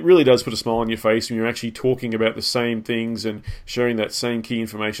 It really does put a smile on your face when you're actually talking about the same things and sharing that same key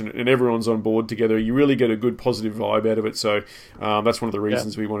information, and everyone's on board together. You really get a good positive vibe out of it. So that's one of the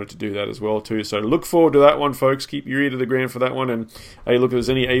reasons we wanted to do that as well too. So look forward to that one, folks. Keep your ear to the ground for that one. And hey, look, if there's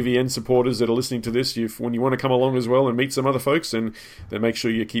any AVN supporters that are listening to this, when you want to come along as well and meet some other folks, then make sure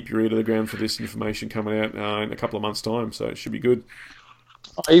you keep your ear to the ground for this information coming out in a couple of months' time. So it should be good.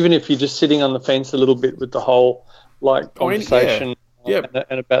 Even if you're just sitting on the fence a little bit with the whole conversation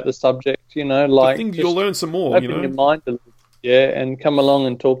and about the subject, I think you'll learn some more. Open your mind a little, and come along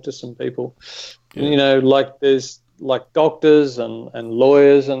and talk to some people. Yeah. There's doctors and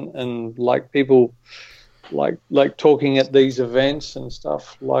lawyers and people like talking at these events and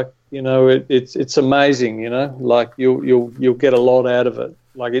stuff. It's amazing. You'll get a lot out of it.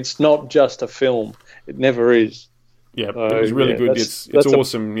 It's not just a film. It never is. Yeah, it was really good. It's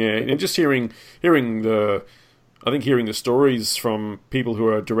awesome. And just hearing the stories from people who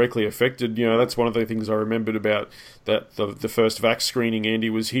are directly affected, that's one of the things I remembered about that the first vax screening, Andy,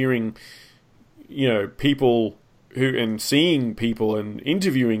 was hearing, people and seeing people and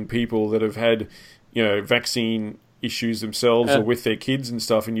interviewing people that have had, vaccine issues themselves or with their kids and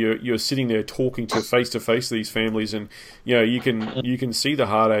stuff, and you're sitting there talking to face these families, and you can see the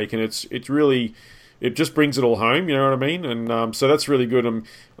heartache, and it's really. It just brings it all home, you know what I mean? And so that's really good. I'm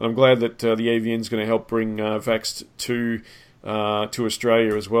glad that the AVN's going to help bring Vaxxed to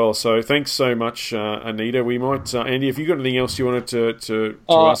Australia as well. So thanks so much, Anita. We might, Andy, if you got anything else you wanted to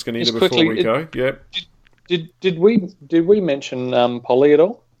ask Anita before we go? Yeah. Did we mention Polly at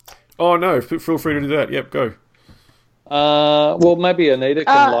all? Oh no, feel free to do that. Yep, go. Well, maybe Anita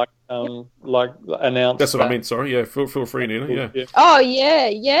can announce. That's what I meant. Sorry. Yeah, feel free, Nina. Yeah. Oh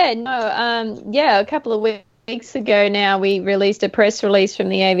yeah. No. A couple of weeks ago now, we released a press release from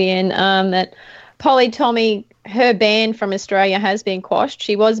the AVN that Polly Tommy, her ban from Australia has been quashed.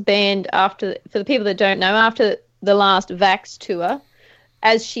 She was banned for the people that don't know, after the last Vax tour.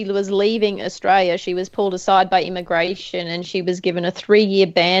 As she was leaving Australia, she was pulled aside by immigration, and she was given a 3-year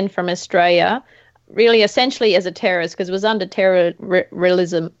ban from Australia. Really, essentially as a terrorist, because it was under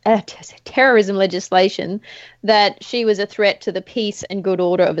terrorism legislation that she was a threat to the peace and good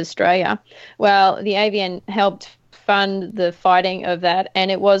order of Australia. Well, the AVN helped fund the fighting of that,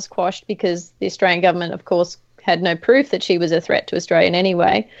 and it was quashed because the Australian government, of course, had no proof that she was a threat to Australia in any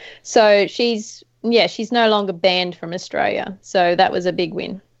way. So she's no longer banned from Australia. So that was a big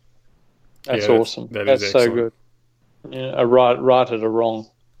win. That's awesome. That's so good. Yeah, a right at a wrong.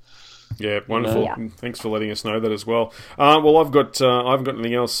 Yeah, wonderful. Yeah. Thanks for letting us know that as well. Well, I haven't got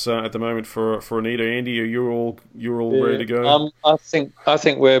anything else at the moment for Anita. Andy, you're all ready to go? I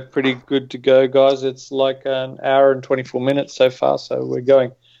think we're pretty good to go, guys. It's like an hour and 24 minutes so far, so we're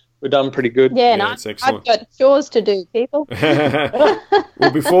done pretty good. Yeah, that's excellent. I've got chores to do, people.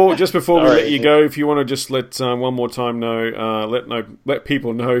 Well, before we let you go, if you want to just let one more time let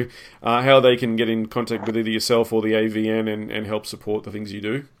people know how they can get in contact with either yourself or the AVN and help support the things you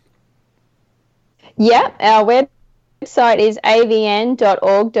do. Yeah, our website is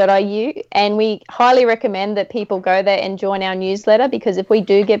avn.org.au, and we highly recommend that people go there and join our newsletter, because if we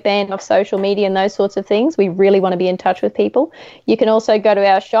do get banned off social media and those sorts of things, we really want to be in touch with people. You can also go to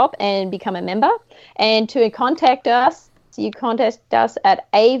our shop and become a member. And to contact us, you contact us at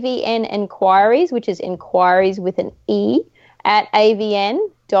AVN Enquiries, which is inquiries with an E, at avn.org.au.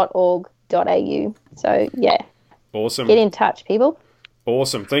 So, yeah. Awesome. Get in touch, people.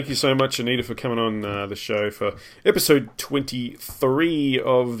 Awesome. Thank you so much, Anita, for coming on the show for episode 23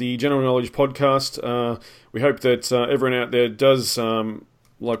 of the General Knowledge Podcast. We hope that everyone out there does,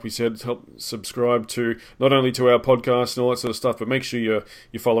 like we said, help subscribe to not only to our podcast and all that sort of stuff, but make sure you're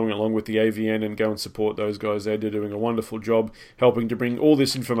following along with the AVN and go and support those guys. They're doing a wonderful job helping to bring all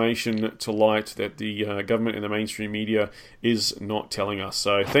this information to light that the government and the mainstream media is not telling us.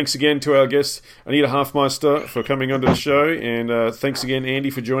 So thanks again to our guest, Anita Hafmeister, for coming onto the show, and thanks again,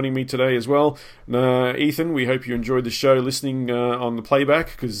 Andy, for joining me today as well. Ethan, we hope you enjoyed the show listening on the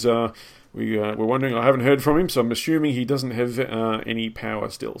playback, because we're wondering, I haven't heard from him, so I'm assuming he doesn't have any power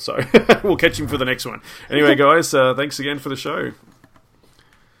still. So we'll catch him for the next one. Anyway, guys, thanks again for the show.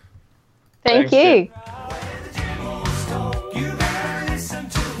 Thank you.